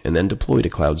hosting, and then deploy to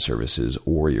cloud services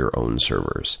or your own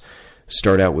servers.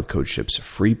 Start out with CodeShip's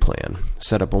free plan.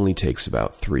 Setup only takes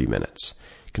about 3 minutes.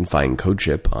 You can find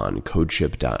CodeShip on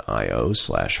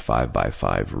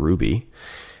codeship.io/5x5Ruby,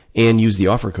 and use the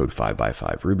offer code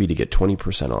 5x5Ruby to get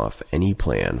 20% off any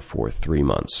plan for 3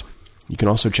 months. You can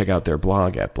also check out their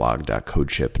blog at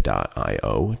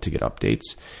blog.codeship.io to get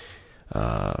updates.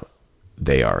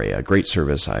 They are a great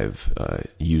service. I've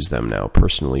used them now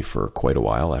personally for quite a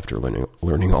while after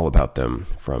learning all about them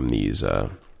from these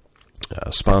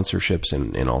sponsorships,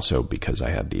 and also because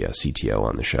I had the CTO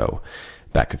on the show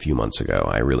back a few months ago.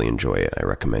 I really enjoy it. I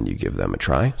recommend you give them a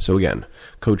try. So again,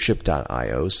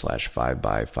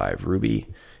 codeship.io/5x5Ruby.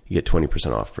 You get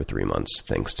 20% off for 3 months.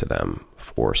 Thanks to them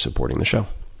for supporting the show.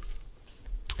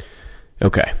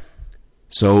 Okay,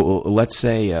 so let's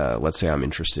say I'm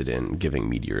interested in giving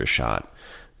Meteor a shot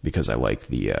because I like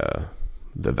the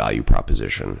value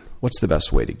proposition. What's the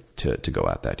best way to go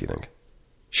at that, do you think?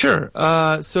 Sure.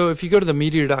 So if you go to the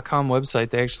Meteor.com website,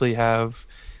 they actually have,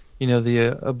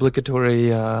 the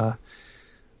obligatory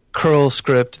curl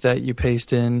script that you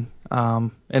paste in,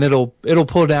 and it'll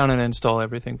pull down and install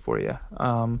everything for you,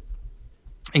 and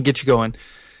get you going.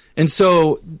 And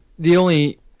so the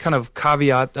only kind of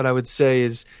caveat that I would say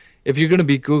is if you're going to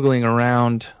be Googling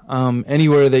around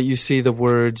anywhere that you see the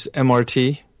words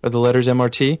MRT or the letters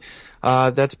MRT,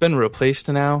 that's been replaced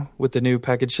now with the new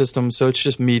package system. So it's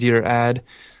just Meteor add.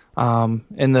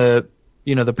 And the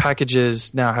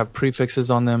packages now have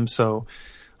prefixes on them. So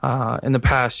in the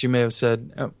past, you may have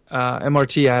said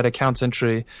MRT add accounts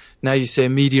entry. Now you say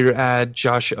Meteor add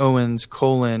Josh Owens :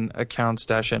 accounts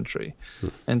 -entry.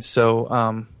 And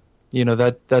so,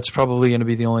 that's probably going to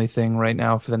be the only thing right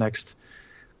now for the next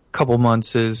couple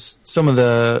months is some of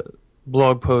the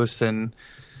blog posts and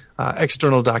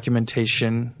external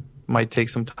documentation might take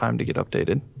some time to get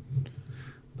updated.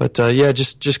 But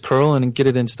just curl and get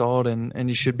it installed, and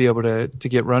you should be able to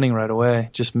get running right away.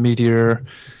 Just Meteor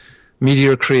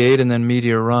create and then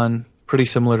Meteor run, pretty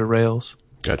similar to Rails.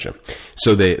 Gotcha.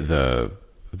 So the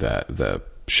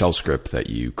shell script that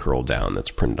you curl down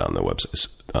that's printed on the website,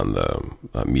 on the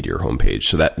Meteor homepage,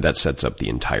 so that sets up the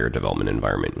entire development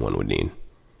environment one would need.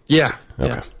 Yeah.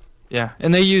 Okay. Yeah.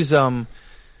 And they use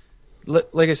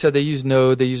like I said, they use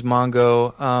Node, they use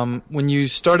Mongo. When you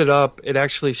start it up, it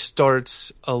actually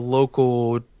starts a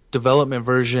local development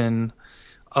version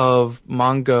of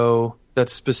Mongo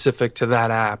that's specific to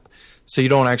that app. So you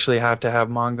don't actually have to have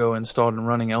Mongo installed and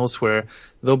running elsewhere.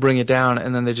 They'll bring it down,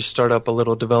 and then they just start up a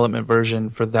little development version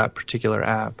for that particular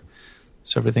app.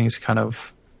 So everything's kind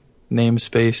of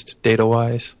namespaced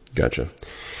data-wise. Gotcha.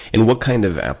 And what kind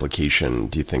of application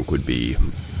do you think would be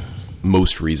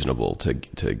most reasonable to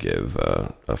give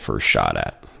a first shot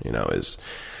at?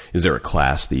 Is there a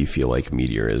class that you feel like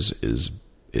Meteor is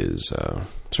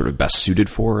sort of best suited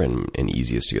for and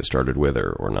easiest to get started with,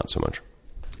 or not so much?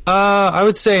 I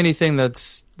would say anything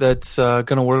that's going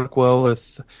to work well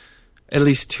with at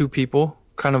least two people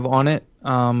kind of on it.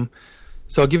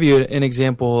 So I'll give you an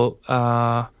example.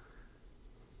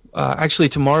 Actually,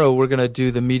 tomorrow we're going to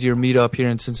do the Meteor meetup here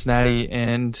in Cincinnati,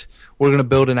 and we're going to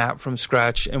build an app from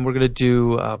scratch, and we're going to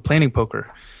do planning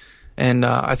poker. And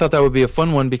I thought that would be a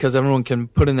fun one because everyone can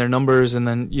put in their numbers, and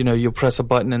then you'll press a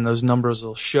button, and those numbers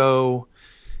will show,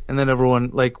 and then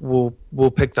everyone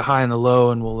will pick the high and the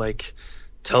low, and we'll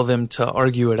tell them to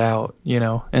argue it out, in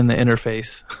the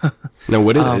interface. Now,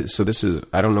 what is it? So this is,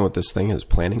 I don't know what this thing is.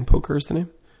 Planning poker is the name?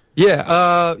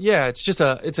 Yeah. It's just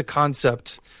it's a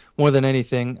concept more than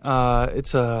anything.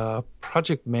 It's a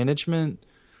project management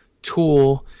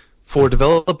tool for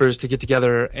developers to get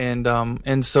together.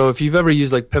 And so if you've ever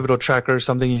used Pivotal Tracker or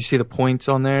something, you see the points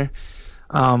on there.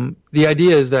 The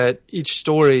idea is that each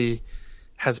story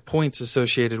has points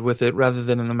associated with it rather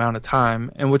than an amount of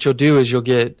time. And what you'll do is you'll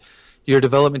get your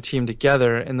development team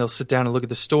together, and they'll sit down and look at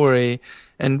the story,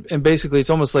 and basically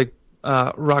it's almost like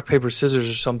rock paper scissors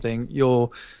or something.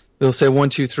 You'll say 1,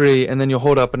 2, 3, and then you'll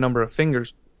hold up a number of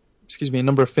fingers,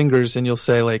 and you'll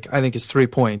say I think it's 3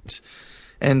 points,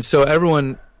 and so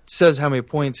everyone says how many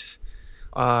points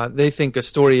they think a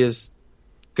story is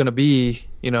going to be,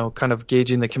 kind of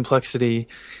gauging the complexity,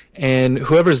 and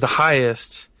whoever's the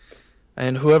highest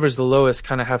and whoever's the lowest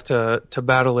kind of have to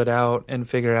battle it out and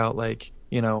figure out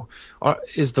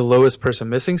is the lowest person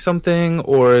missing something,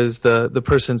 or is the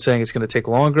person saying it's going to take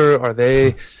longer? Are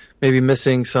they maybe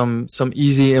missing some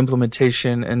easy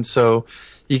implementation? And so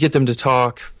you get them to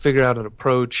talk, figure out an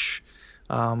approach.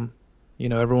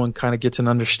 Everyone kind of gets an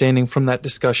understanding from that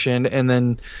discussion, and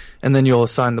then you'll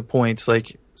assign the points.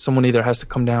 Someone either has to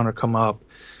come down or come up.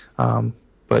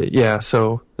 But yeah,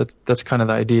 so that's kind of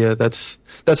the idea. That's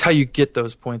how you get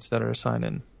those points that are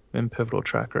assigned in Pivotal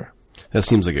Tracker. That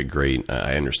seems like a great.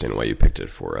 I understand why you picked it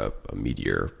for a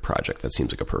Meteor project. That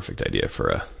seems like a perfect idea for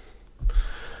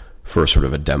a sort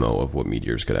of a demo of what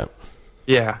Meteor's good at.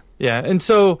 Yeah. And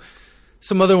so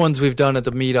some other ones we've done at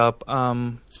the meetup.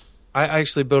 I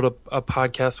actually built a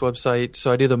podcast website,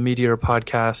 so I do the Meteor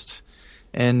podcast,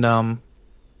 and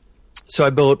so I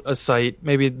built a site.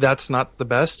 Maybe that's not the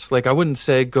best. I wouldn't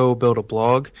say go build a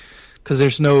blog, because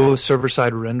there's no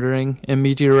server-side rendering in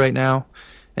Meteor right now.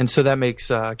 And so that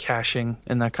makes caching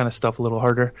and that kind of stuff a little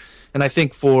harder. And I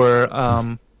think for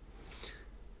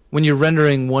when you're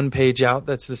rendering one page out,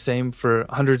 that's the same for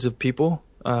hundreds of people.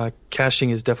 Caching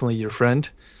is definitely your friend.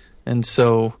 And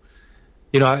so,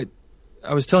 I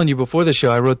was telling you before the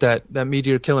show, I wrote that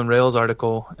Meteor Killing Rails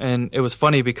article, and it was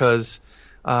funny because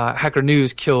Hacker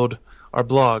News killed our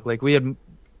blog. We had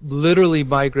literally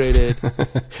migrated.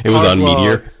 It was on blog.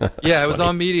 Meteor. Yeah, it was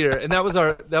on Meteor, and that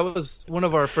was one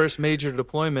of our first major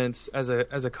deployments as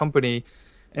a company,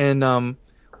 and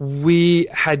we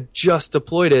had just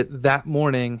deployed it that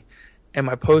morning, and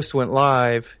my post went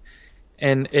live,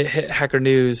 and it hit Hacker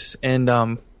News, and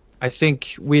I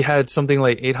think we had something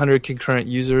like 800 concurrent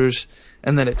users,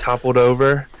 and then it toppled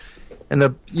over, and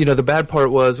the bad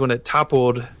part was when it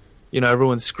toppled,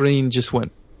 everyone's screen just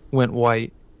went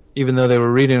white. Even though they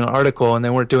were reading an article and they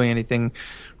weren't doing anything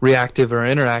reactive or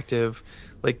interactive,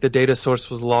 the data source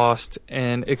was lost,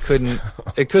 and it couldn't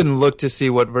look to see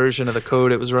what version of the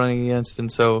code it was running against, and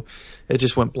so it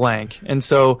just went blank. And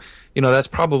so, that's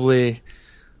probably,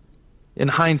 in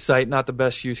hindsight, not the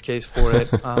best use case for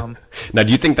it. Now,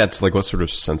 do you think that's what sort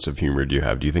of sense of humor do you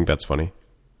have? Do you think that's funny?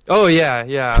 Oh yeah.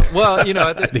 Well,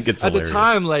 I think it's at hilarious. the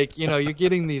time, you're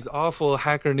getting these awful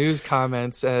Hacker News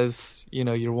comments as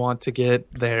you want to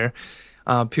get there.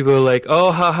 People are like,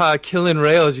 "Oh, haha, killing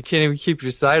Rails! You can't even keep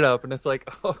your site up," and it's like,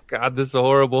 "Oh God, this is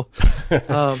horrible."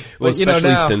 Well, especially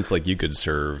now, since you could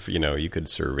serve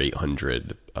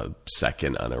 800 a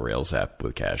second on a Rails app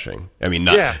with caching. I mean,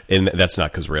 and that's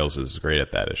not because Rails is great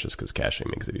at that. It's just because caching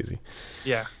makes it easy.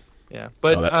 Yeah.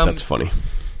 But that's funny.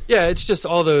 Yeah, it's just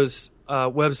all those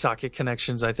WebSocket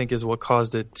connections, I think, is what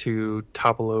caused it to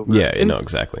topple over. Yeah,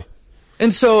 exactly.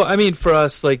 And so, I mean, for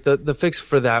us, the fix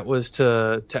for that was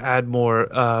to add more.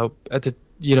 I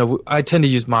tend to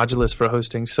use Modulus for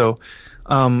hosting, so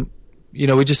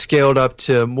we just scaled up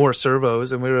to more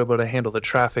servos, and we were able to handle the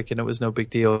traffic, and it was no big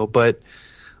deal. But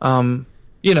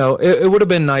it would have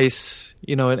been nice,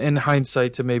 in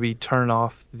hindsight, to maybe turn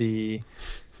off the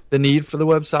need for the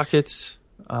WebSockets.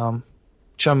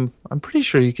 Which I'm pretty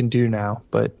sure you can do now,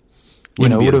 but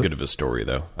wouldn't be as good of a story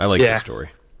though. I like the story.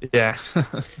 Yeah.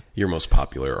 Your most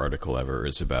popular article ever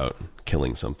is about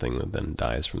killing something that then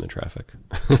dies from the traffic.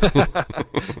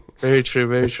 Very true.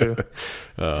 Very true.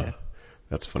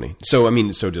 That's funny. So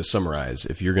to summarize,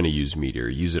 if you're going to use Meteor,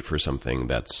 use it for something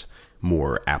that's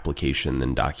more application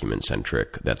than document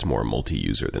centric, that's more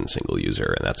multi-user than single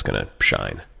user, and that's going to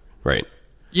shine, right?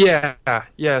 Yeah.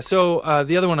 So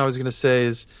the other one I was going to say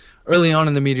is early on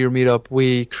in the Meteor meetup,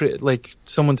 like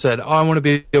someone said, "Oh, I want to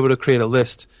be able to create a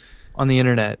list on the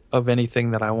internet of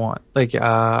anything that I want. Like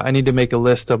I need to make a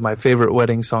list of my favorite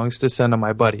wedding songs to send to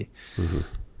my buddy."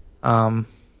 Mm-hmm.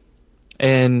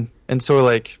 And so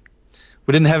like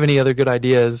we didn't have any other good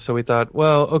ideas, so we thought,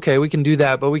 well, okay, we can do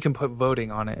that, but we can put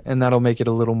voting on it, and that'll make it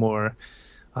a little more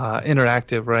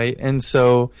interactive, right? And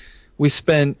so we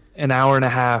spent an hour and a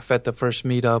half at the first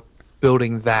meetup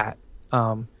building that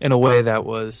in a way that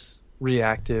was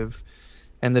reactive,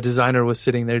 and the designer was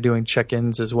sitting there doing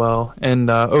check-ins as well. And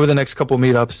over the next couple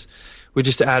meetups, we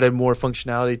just added more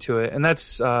functionality to it, and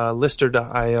that's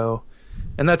lister.io,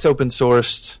 and that's open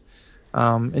sourced.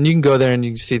 And you can go there and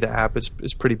you can see the app. It's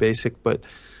pretty basic, but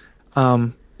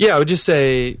I would just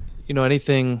say,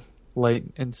 anything light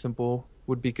and simple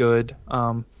would be good.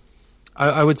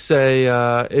 I would say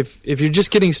if you're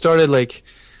just getting started, like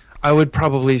I would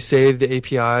probably save the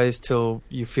APIs till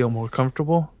you feel more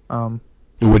comfortable. What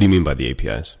do you mean by the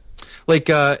APIs? Like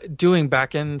doing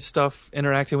backend stuff,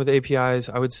 interacting with APIs,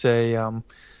 I would say,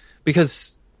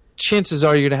 because chances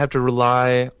are you're going to have to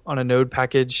rely on a Node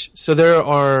package. So there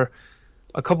are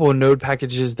a couple of Node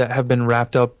packages that have been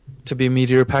wrapped up to be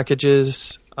Meteor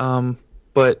packages,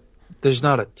 but there's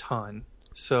not a ton.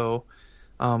 So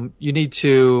you need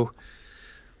to...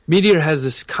 Meteor has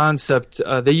this concept.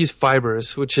 They use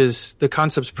fibers, which is... The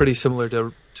concept's pretty similar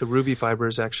to Ruby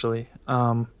fibers, actually.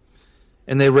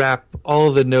 And they wrap all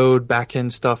of the Node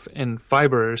backend stuff in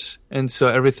fibers, and so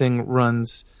everything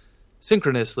runs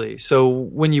synchronously. So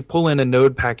when you pull in a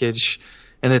Node package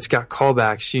and it's got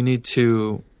callbacks, you need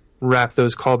to wrap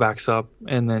those callbacks up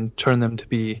and then turn them to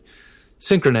be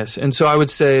synchronous. And so I would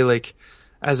say, like,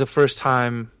 as a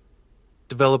first-time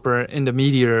developer into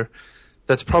Meteor,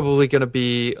 that's probably going to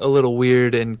be a little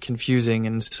weird and confusing.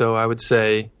 And so I would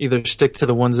say either stick to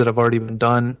the ones that have already been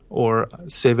done or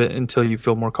save it until you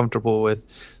feel more comfortable with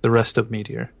the rest of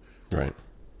Meteor. Right.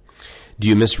 Do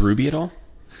you miss Ruby at all?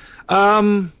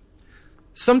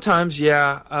 Sometimes,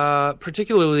 yeah.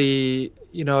 Particularly,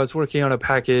 I was working on a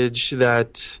package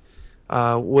that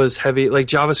was heavy, like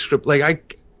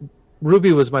JavaScript.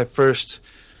 Ruby was my first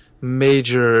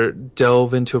major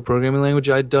delve into a programming language.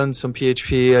 I'd done some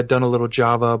PHP, I'd done a little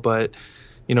Java, but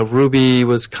Ruby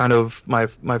was kind of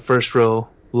my first real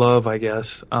love, I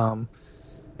guess. And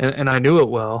I knew it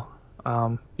well.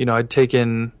 I'd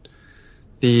taken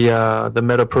the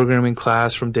meta programming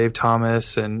class from Dave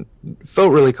Thomas and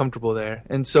felt really comfortable there.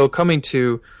 And so coming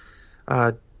to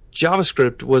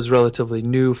JavaScript was relatively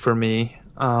new for me.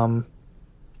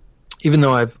 Even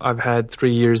though I've had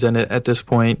 3 years in it at this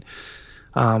point,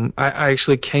 I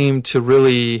actually came to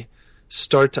really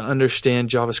start to understand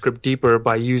JavaScript deeper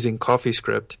by using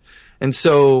CoffeeScript. And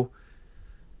so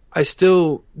I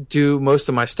still do most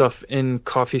of my stuff in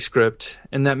CoffeeScript,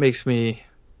 and that makes me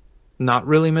not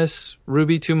really miss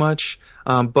Ruby too much.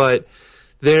 But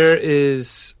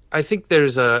I think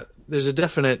there's a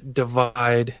definite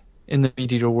divide in the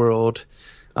Meteor world.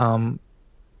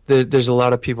 There's a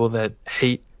lot of people that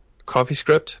hate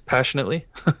CoffeeScript passionately.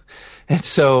 And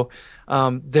so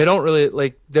they don't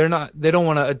really they don't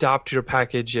want to adopt your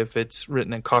package if it's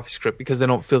written in CoffeeScript because they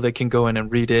don't feel they can go in and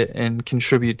read it and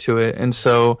contribute to it. And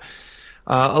so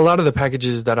a lot of the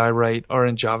packages that I write are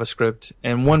in JavaScript,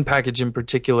 and one package in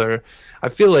particular I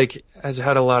feel like has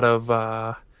had a lot of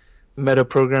meta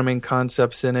programming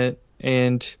concepts in it,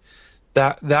 and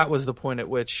that was the point at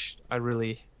which I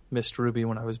really missed Ruby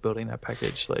when I was building that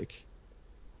package.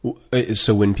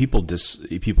 So when people in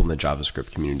the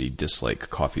JavaScript community dislike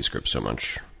CoffeeScript so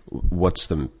much, what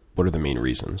are the main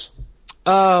reasons?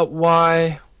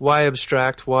 Why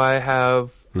abstract? Why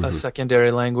have a secondary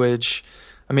language?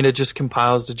 I mean, it just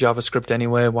compiles to JavaScript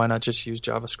anyway. Why not just use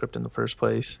JavaScript in the first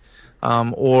place?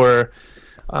 Or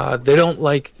they don't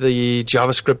like the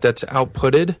JavaScript that's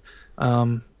outputted.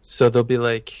 So they'll be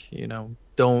like,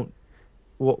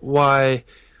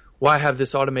 why have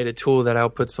this automated tool that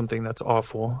outputs something that's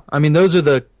awful? I mean, those are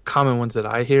the common ones that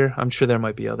I hear. I'm sure there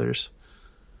might be others.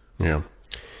 Yeah.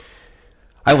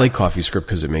 I like CoffeeScript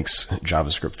because it makes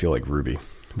JavaScript feel like Ruby.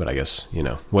 But I guess,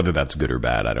 whether that's good or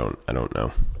bad, I don't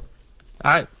know.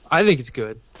 I think it's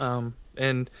good.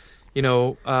 This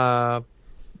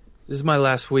is my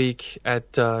last week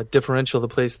at Differential, the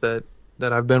place that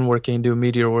I've been working, doing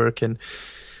Meteor work, and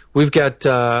we've got,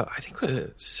 I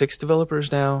think, 6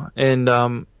 developers now,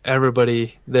 and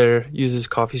everybody there uses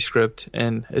CoffeeScript,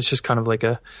 and it's just kind of like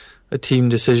a team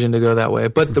decision to go that way.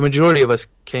 But the majority of us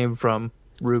came from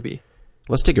Ruby.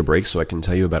 Let's take a break so I can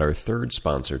tell you about our third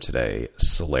sponsor today,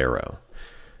 Celero.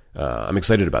 I'm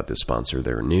excited about this sponsor.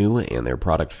 They're new, and their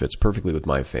product fits perfectly with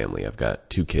my family. I've got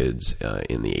 2 kids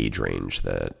in the age range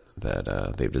that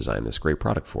they've designed this great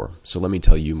product for. So let me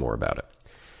tell you more about it.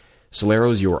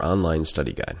 Celero is your online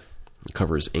study guide. It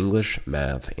covers English,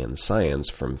 math, and science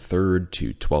from 3rd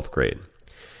to 12th grade.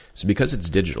 So because it's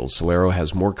digital, Celero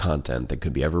has more content than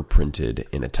could be ever printed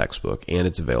in a textbook, and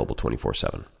it's available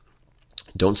 24/7.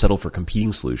 Don't settle for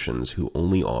competing solutions who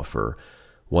only offer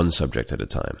one subject at a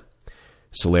time.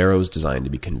 Celero is designed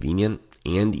to be convenient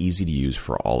and easy to use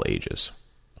for all ages.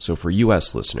 So for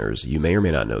U.S. listeners, you may or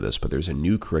may not know this, but there's a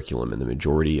new curriculum in the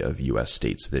majority of U.S.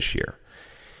 states this year.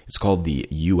 It's called the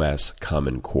U.S.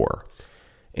 Common Core,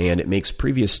 and it makes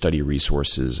previous study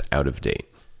resources out of date.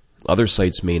 Other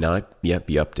sites may not yet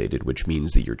be updated, which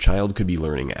means that your child could be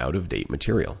learning out-of-date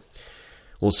material.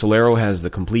 Well, Celero has the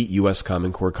complete U.S.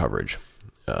 Common Core coverage,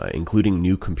 including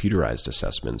new computerized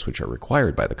assessments, which are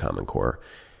required by the Common Core,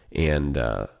 and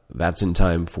that's in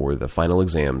time for the final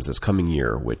exams this coming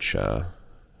year, which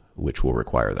will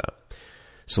require that.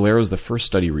 Celero is the first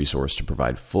study resource to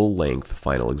provide full-length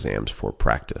final exams for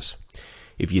practice.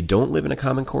 If you don't live in a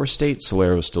Common Core state,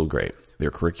 Celero is still great.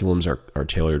 Their curriculums are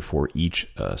tailored for each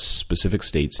specific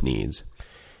state's needs.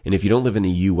 And if you don't live in the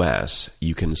U.S.,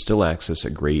 you can still access a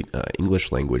great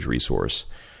English language resource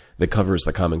that covers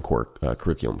the Common Core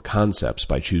curriculum concepts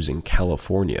by choosing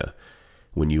California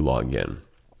when you log in.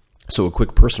 So a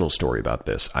quick personal story about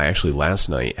this. I actually last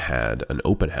night had an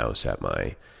open house at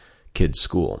my kid's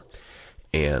school.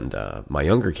 And my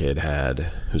younger kid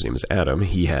whose name is Adam,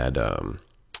 he had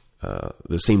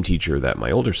the same teacher that my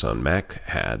older son, Mac,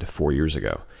 had 4 years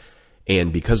ago.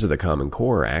 And because of the Common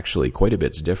Core, actually quite a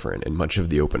bit's different. And much of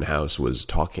the open house was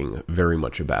talking very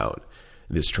much about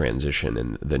this transition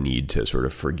and the need to sort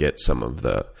of forget some of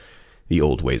the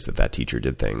old ways that teacher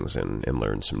did things and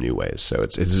learn some new ways. So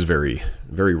this is very,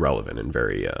 very relevant and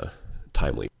very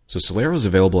timely. So Celero is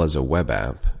available as a web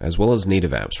app, as well as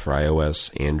native apps for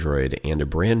iOS, Android, and a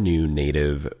brand new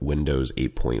native Windows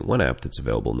 8.1 app that's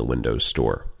available in the Windows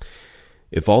Store.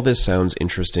 If all this sounds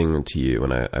interesting to you,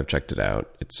 and I've checked it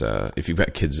out, it's if you've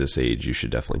got kids this age, you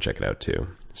should definitely check it out too.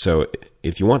 So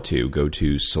if you want to, go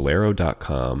to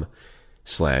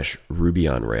Celero.com/Ruby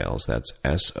on Rails. That's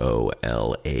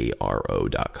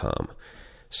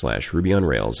SOLARO.com/Ruby on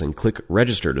Rails, and click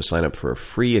register to sign up for a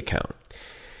free account.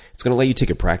 It's going to let you take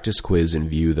a practice quiz and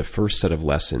view the first set of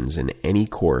lessons in any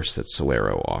course that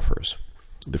Celero offers.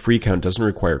 The free account doesn't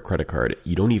require a credit card.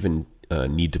 You don't even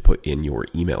need to put in your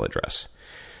email address.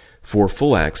 For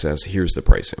full access, here's the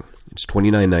pricing. It's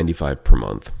 $29.95 per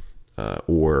month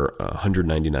or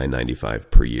 $199.95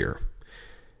 per year.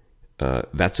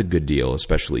 That's a good deal,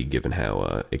 especially given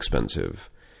how expensive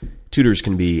tutors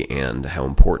can be and how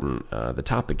important the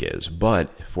topic is.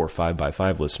 But for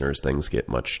 5x5 listeners, things get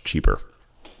much cheaper.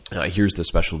 Here's the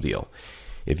special deal.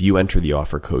 If you enter the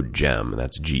offer code GEM,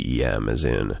 that's GEM as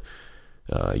in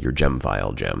your gem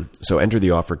file gem. So enter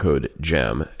the offer code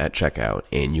GEM at checkout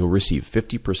and you'll receive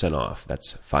 50% off.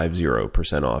 That's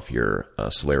 50% off your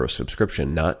Celero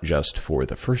subscription, not just for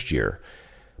the first year,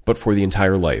 but for the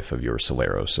entire life of your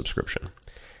Celero subscription.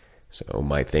 So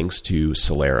my thanks to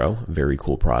Celero, very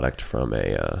cool product from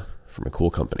a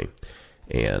cool company.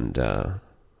 And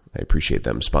I appreciate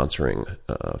them sponsoring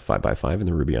 5x5 and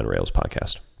the Ruby on Rails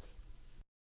podcast.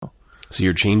 So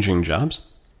you're changing jobs?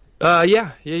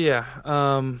 Yeah.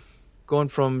 Going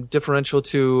from differential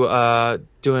to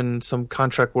doing some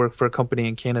contract work for a company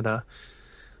in Canada.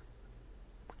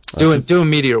 Doing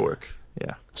Meteor work.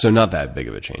 Yeah. So not that big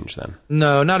of a change then.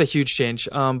 No, not a huge change.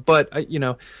 But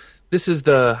this is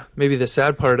maybe the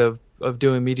sad part of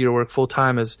doing Meteor work full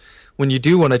time is when you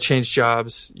do want to change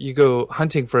jobs, you go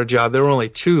hunting for a job. There were only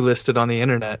 2 listed on the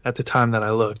internet at the time that I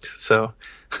looked. So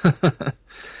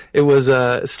it was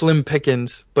slim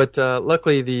pickings, but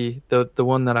luckily the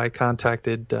one that I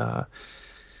contacted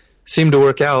seemed to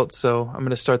work out. So I'm going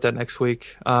to start that next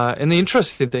week. And the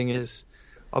interesting thing is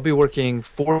I'll be working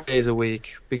 4 days a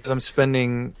week because I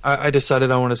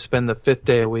decided I want to spend the 5th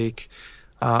day a week.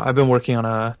 I've been working on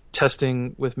a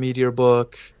testing with Meteor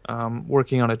book,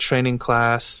 working on a training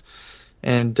class,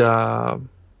 and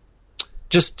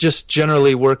just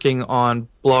generally working on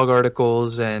blog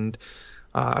articles. And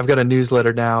I've got a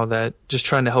newsletter now that just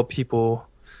trying to help people,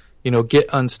 get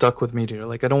unstuck with Meteor.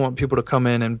 Like I don't want people to come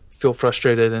in and feel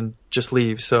frustrated and just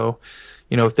leave. So,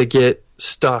 if they get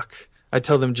stuck, I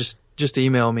tell them just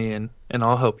email me and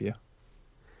I'll help you.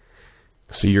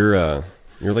 So you're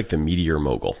like the Meteor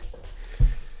mogul.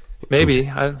 Maybe.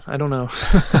 I don't know.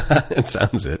 It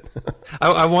sounds it.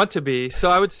 I want to be. So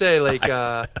I would say like...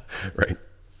 right.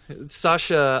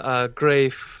 Sasha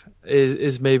Grafe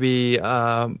is maybe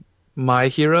my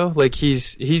hero. Like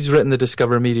he's written the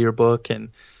Discover Meteor book, and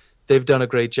they've done a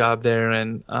great job there.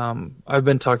 And I've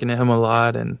been talking to him a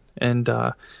lot, and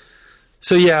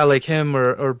so yeah, like him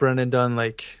or Brendan Dunn.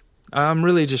 Like I'm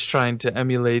really just trying to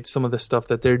emulate some of the stuff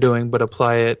that they're doing, but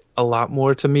apply it a lot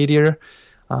more to Meteor,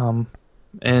 and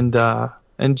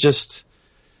just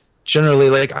generally,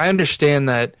 like I understand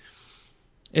that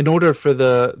in order for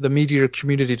the Meteor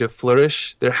community to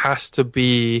flourish, there has to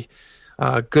be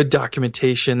good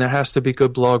documentation. There has to be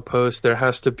good blog posts. There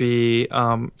has to be,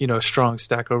 a strong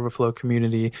Stack Overflow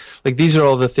community. Like these are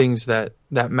all the things that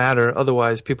matter.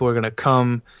 Otherwise, people are going to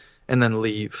come and then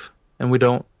leave, and we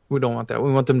don't want that.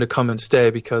 We want them to come and stay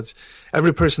because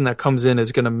every person that comes in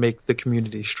is going to make the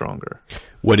community stronger.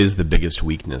 What is the biggest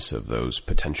weakness of those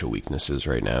potential weaknesses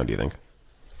right now, do you think?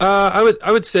 I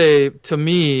would say to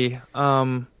me,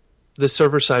 the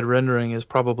server side rendering is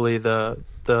probably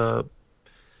the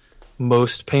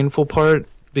most painful part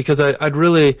because I'd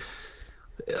really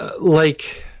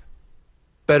like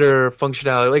better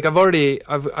functionality. Like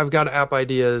I've got app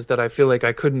ideas that I feel like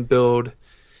I couldn't build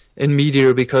in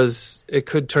Meteor because it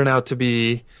could turn out to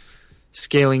be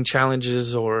scaling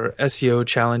challenges or SEO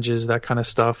challenges, that kind of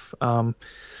stuff.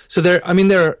 So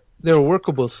they're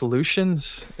workable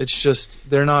solutions. It's just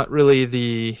they're not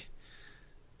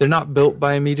built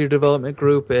by a Meteor development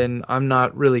group, and I'm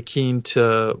not really keen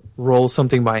to roll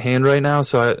something by hand right now.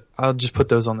 So I'll just put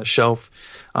those on the shelf.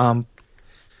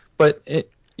 But for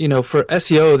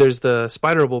SEO, there's the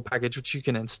Spiderable package which you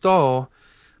can install,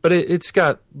 but it's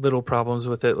got little problems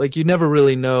with it. Like you never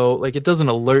really know. Like it doesn't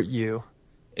alert you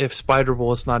if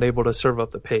Spiderable is not able to serve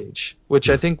up the page, which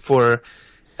I think for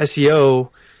SEO.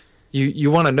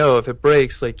 You want to know if it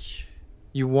breaks, like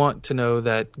you want to know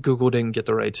that Google didn't get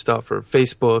the right stuff or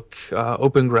Facebook,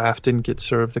 Open Graph didn't get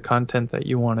served the content that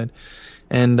you wanted.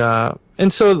 And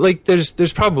so like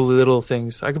there's probably little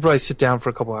things. I could probably sit down for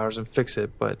a couple hours and fix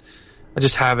it, but I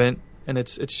just haven't, and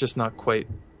it's just not quite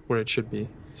where it should be.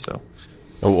 So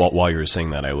while you were saying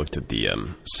that, I looked at the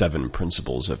 7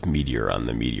 principles of Meteor on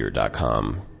the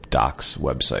Meteor.com docs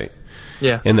website.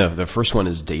 Yeah. And the first one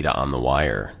is data on the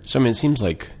wire. So I mean it seems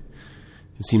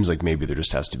like maybe there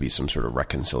just has to be some sort of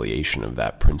reconciliation of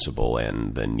that principle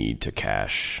and the need to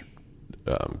cache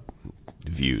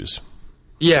views.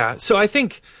 Yeah. So I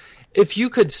think if you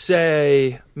could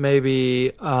say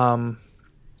maybe don't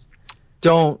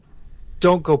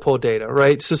go pull data,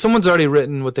 right? So someone's already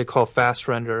written what they call fast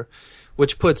render,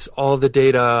 which puts all the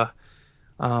data,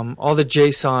 all the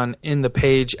JSON in the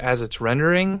page as it's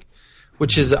rendering,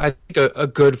 which is I think a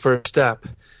good first step.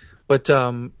 But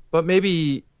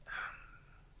maybe.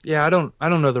 Yeah, I don't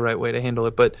know the right way to handle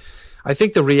it, but I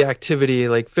think the reactivity,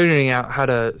 like figuring out how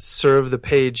to serve the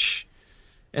page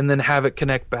and then have it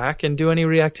connect back and do any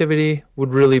reactivity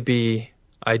would really be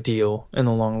ideal in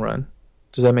the long run.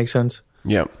 Does that make sense?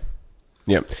 Yeah.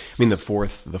 Yeah. I mean, the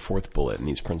fourth bullet in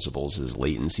these principles is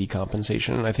latency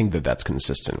compensation, and I think that's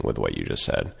consistent with what you just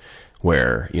said,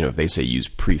 where, if they say use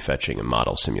prefetching and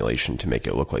model simulation to make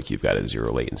it look like you've got a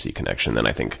zero latency connection, then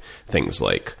I think things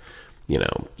like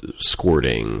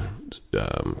squirting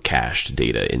cached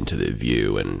data into the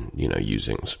view and,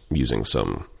 using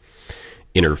some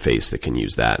interface that can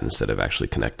use that instead of actually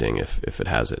connecting if it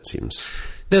has it seems.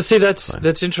 Now, see,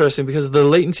 that's interesting because the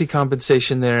latency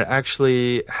compensation there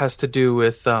actually has to do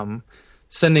with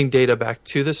sending data back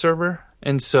to the server.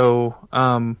 And so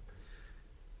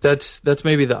that's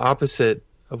maybe the opposite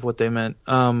of what they meant.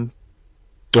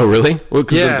 Oh, really? Well,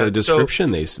 because the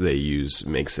description they use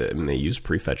makes it. I mean, they use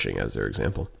prefetching as their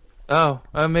example. Oh,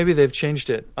 maybe they've changed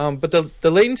it. But the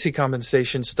latency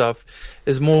compensation stuff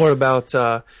is more about.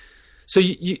 So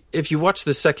if you watch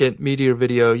the second Meteor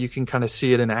video, you can kind of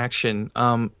see it in action.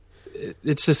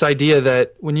 It's this idea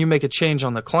that when you make a change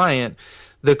on the client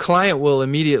will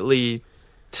immediately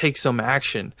take some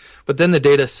action, but then the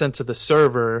data is sent to the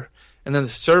server. And then the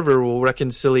server will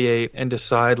reconciliate and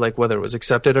decide like whether it was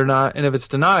accepted or not. And if it's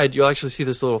denied, you'll actually see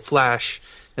this little flash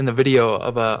in the video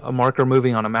of a marker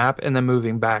moving on a map and then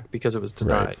moving back because it was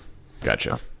denied. Right.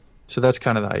 Gotcha. So that's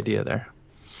kind of the idea there.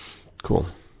 Cool.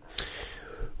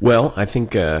 Well, I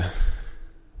think I'll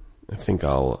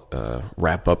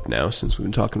wrap up now since we've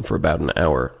been talking for about an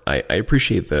hour. I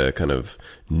appreciate the kind of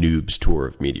noob's tour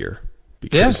of Meteor.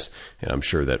 Because I'm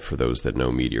sure that for those that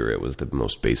know Meteor, it was the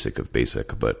most basic of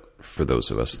basic. But for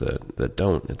those of us that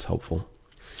don't, it's helpful.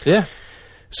 Yeah.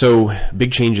 So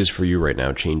big changes for you right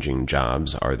now, changing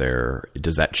jobs.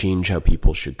 Does that change how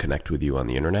people should connect with you on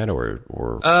the internet or?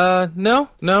 No.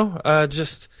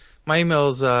 Just My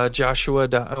email's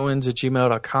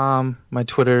joshua.owens@gmail.com. My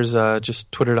Twitter's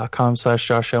just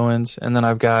twitter.com/joshowens. And then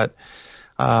I've got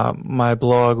my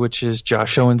blog, which is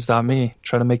joshowens.me.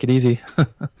 Try to make it easy.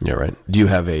 Yeah, right. Do you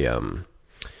have a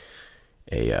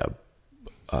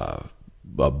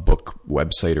book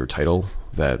website or title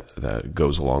that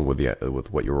goes along with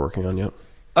what you're working on yet?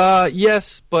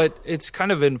 Yes, but it's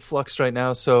kind of in flux right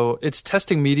now. So it's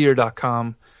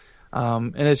testingmeteor.com.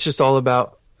 And it's just all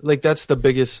about, like, that's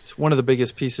one of the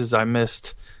biggest pieces I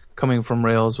missed coming from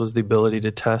Rails was the ability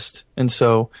to test. And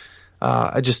so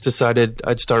I just decided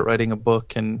I'd start writing a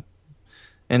book and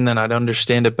then I'd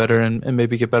understand it better and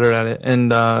maybe get better at it.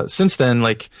 And since then,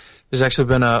 like, there's actually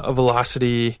been a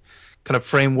velocity kind of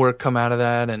framework come out of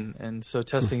that. And so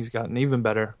testing's gotten even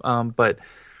better. But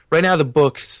right now the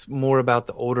book's more about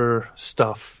the older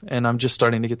stuff, and I'm just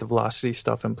starting to get the velocity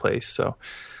stuff in place. So,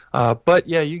 but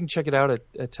yeah, you can check it out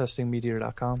at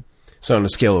testingmeteor.com. So on a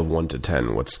scale of 1 to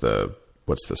 10, what's the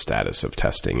status of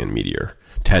testing in Meteor?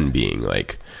 10 being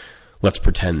like, let's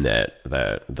pretend that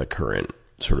the current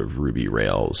sort of Ruby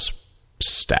Rails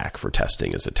stack for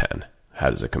testing is a 10. How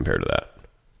does it compare to that?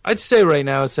 I'd say right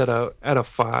now it's at a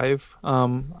 5.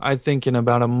 I think in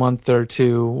about a month or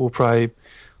two we'll probably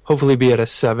hopefully be at a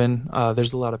 7.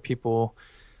 There's a lot of people.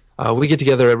 We get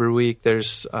together every week.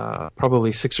 There's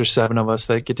probably 6 or 7 of us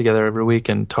that get together every week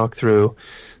and talk through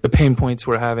the pain points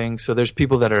we're having. So there's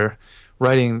people that are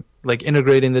writing, like,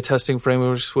 integrating the testing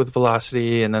frameworks with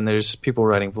Velocity, and then there's people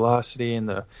writing Velocity and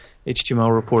the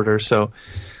HTML reporter. So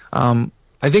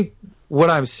I think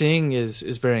what I'm seeing is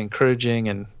very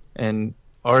encouraging and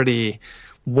already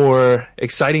more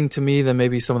exciting to me than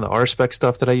maybe some of the RSpec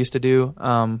stuff that I used to do.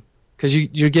 Because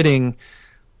you're getting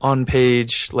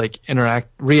on-page, like,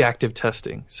 reactive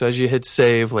testing. So as you hit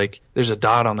save, like, there's a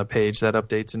dot on the page that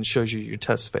updates and shows you your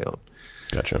test failed.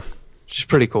 Gotcha. Which is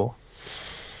pretty cool.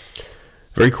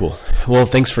 Very cool. Well,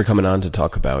 thanks for coming on to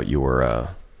talk about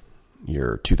your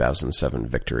 2007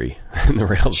 victory in the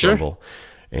Rails Rumble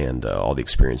and all the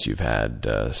experience you've had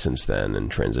since then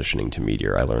and transitioning to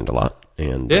Meteor. I learned a lot.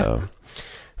 And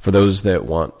for those that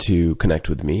want to connect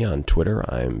with me on Twitter,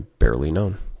 I'm barely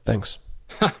known. Thanks.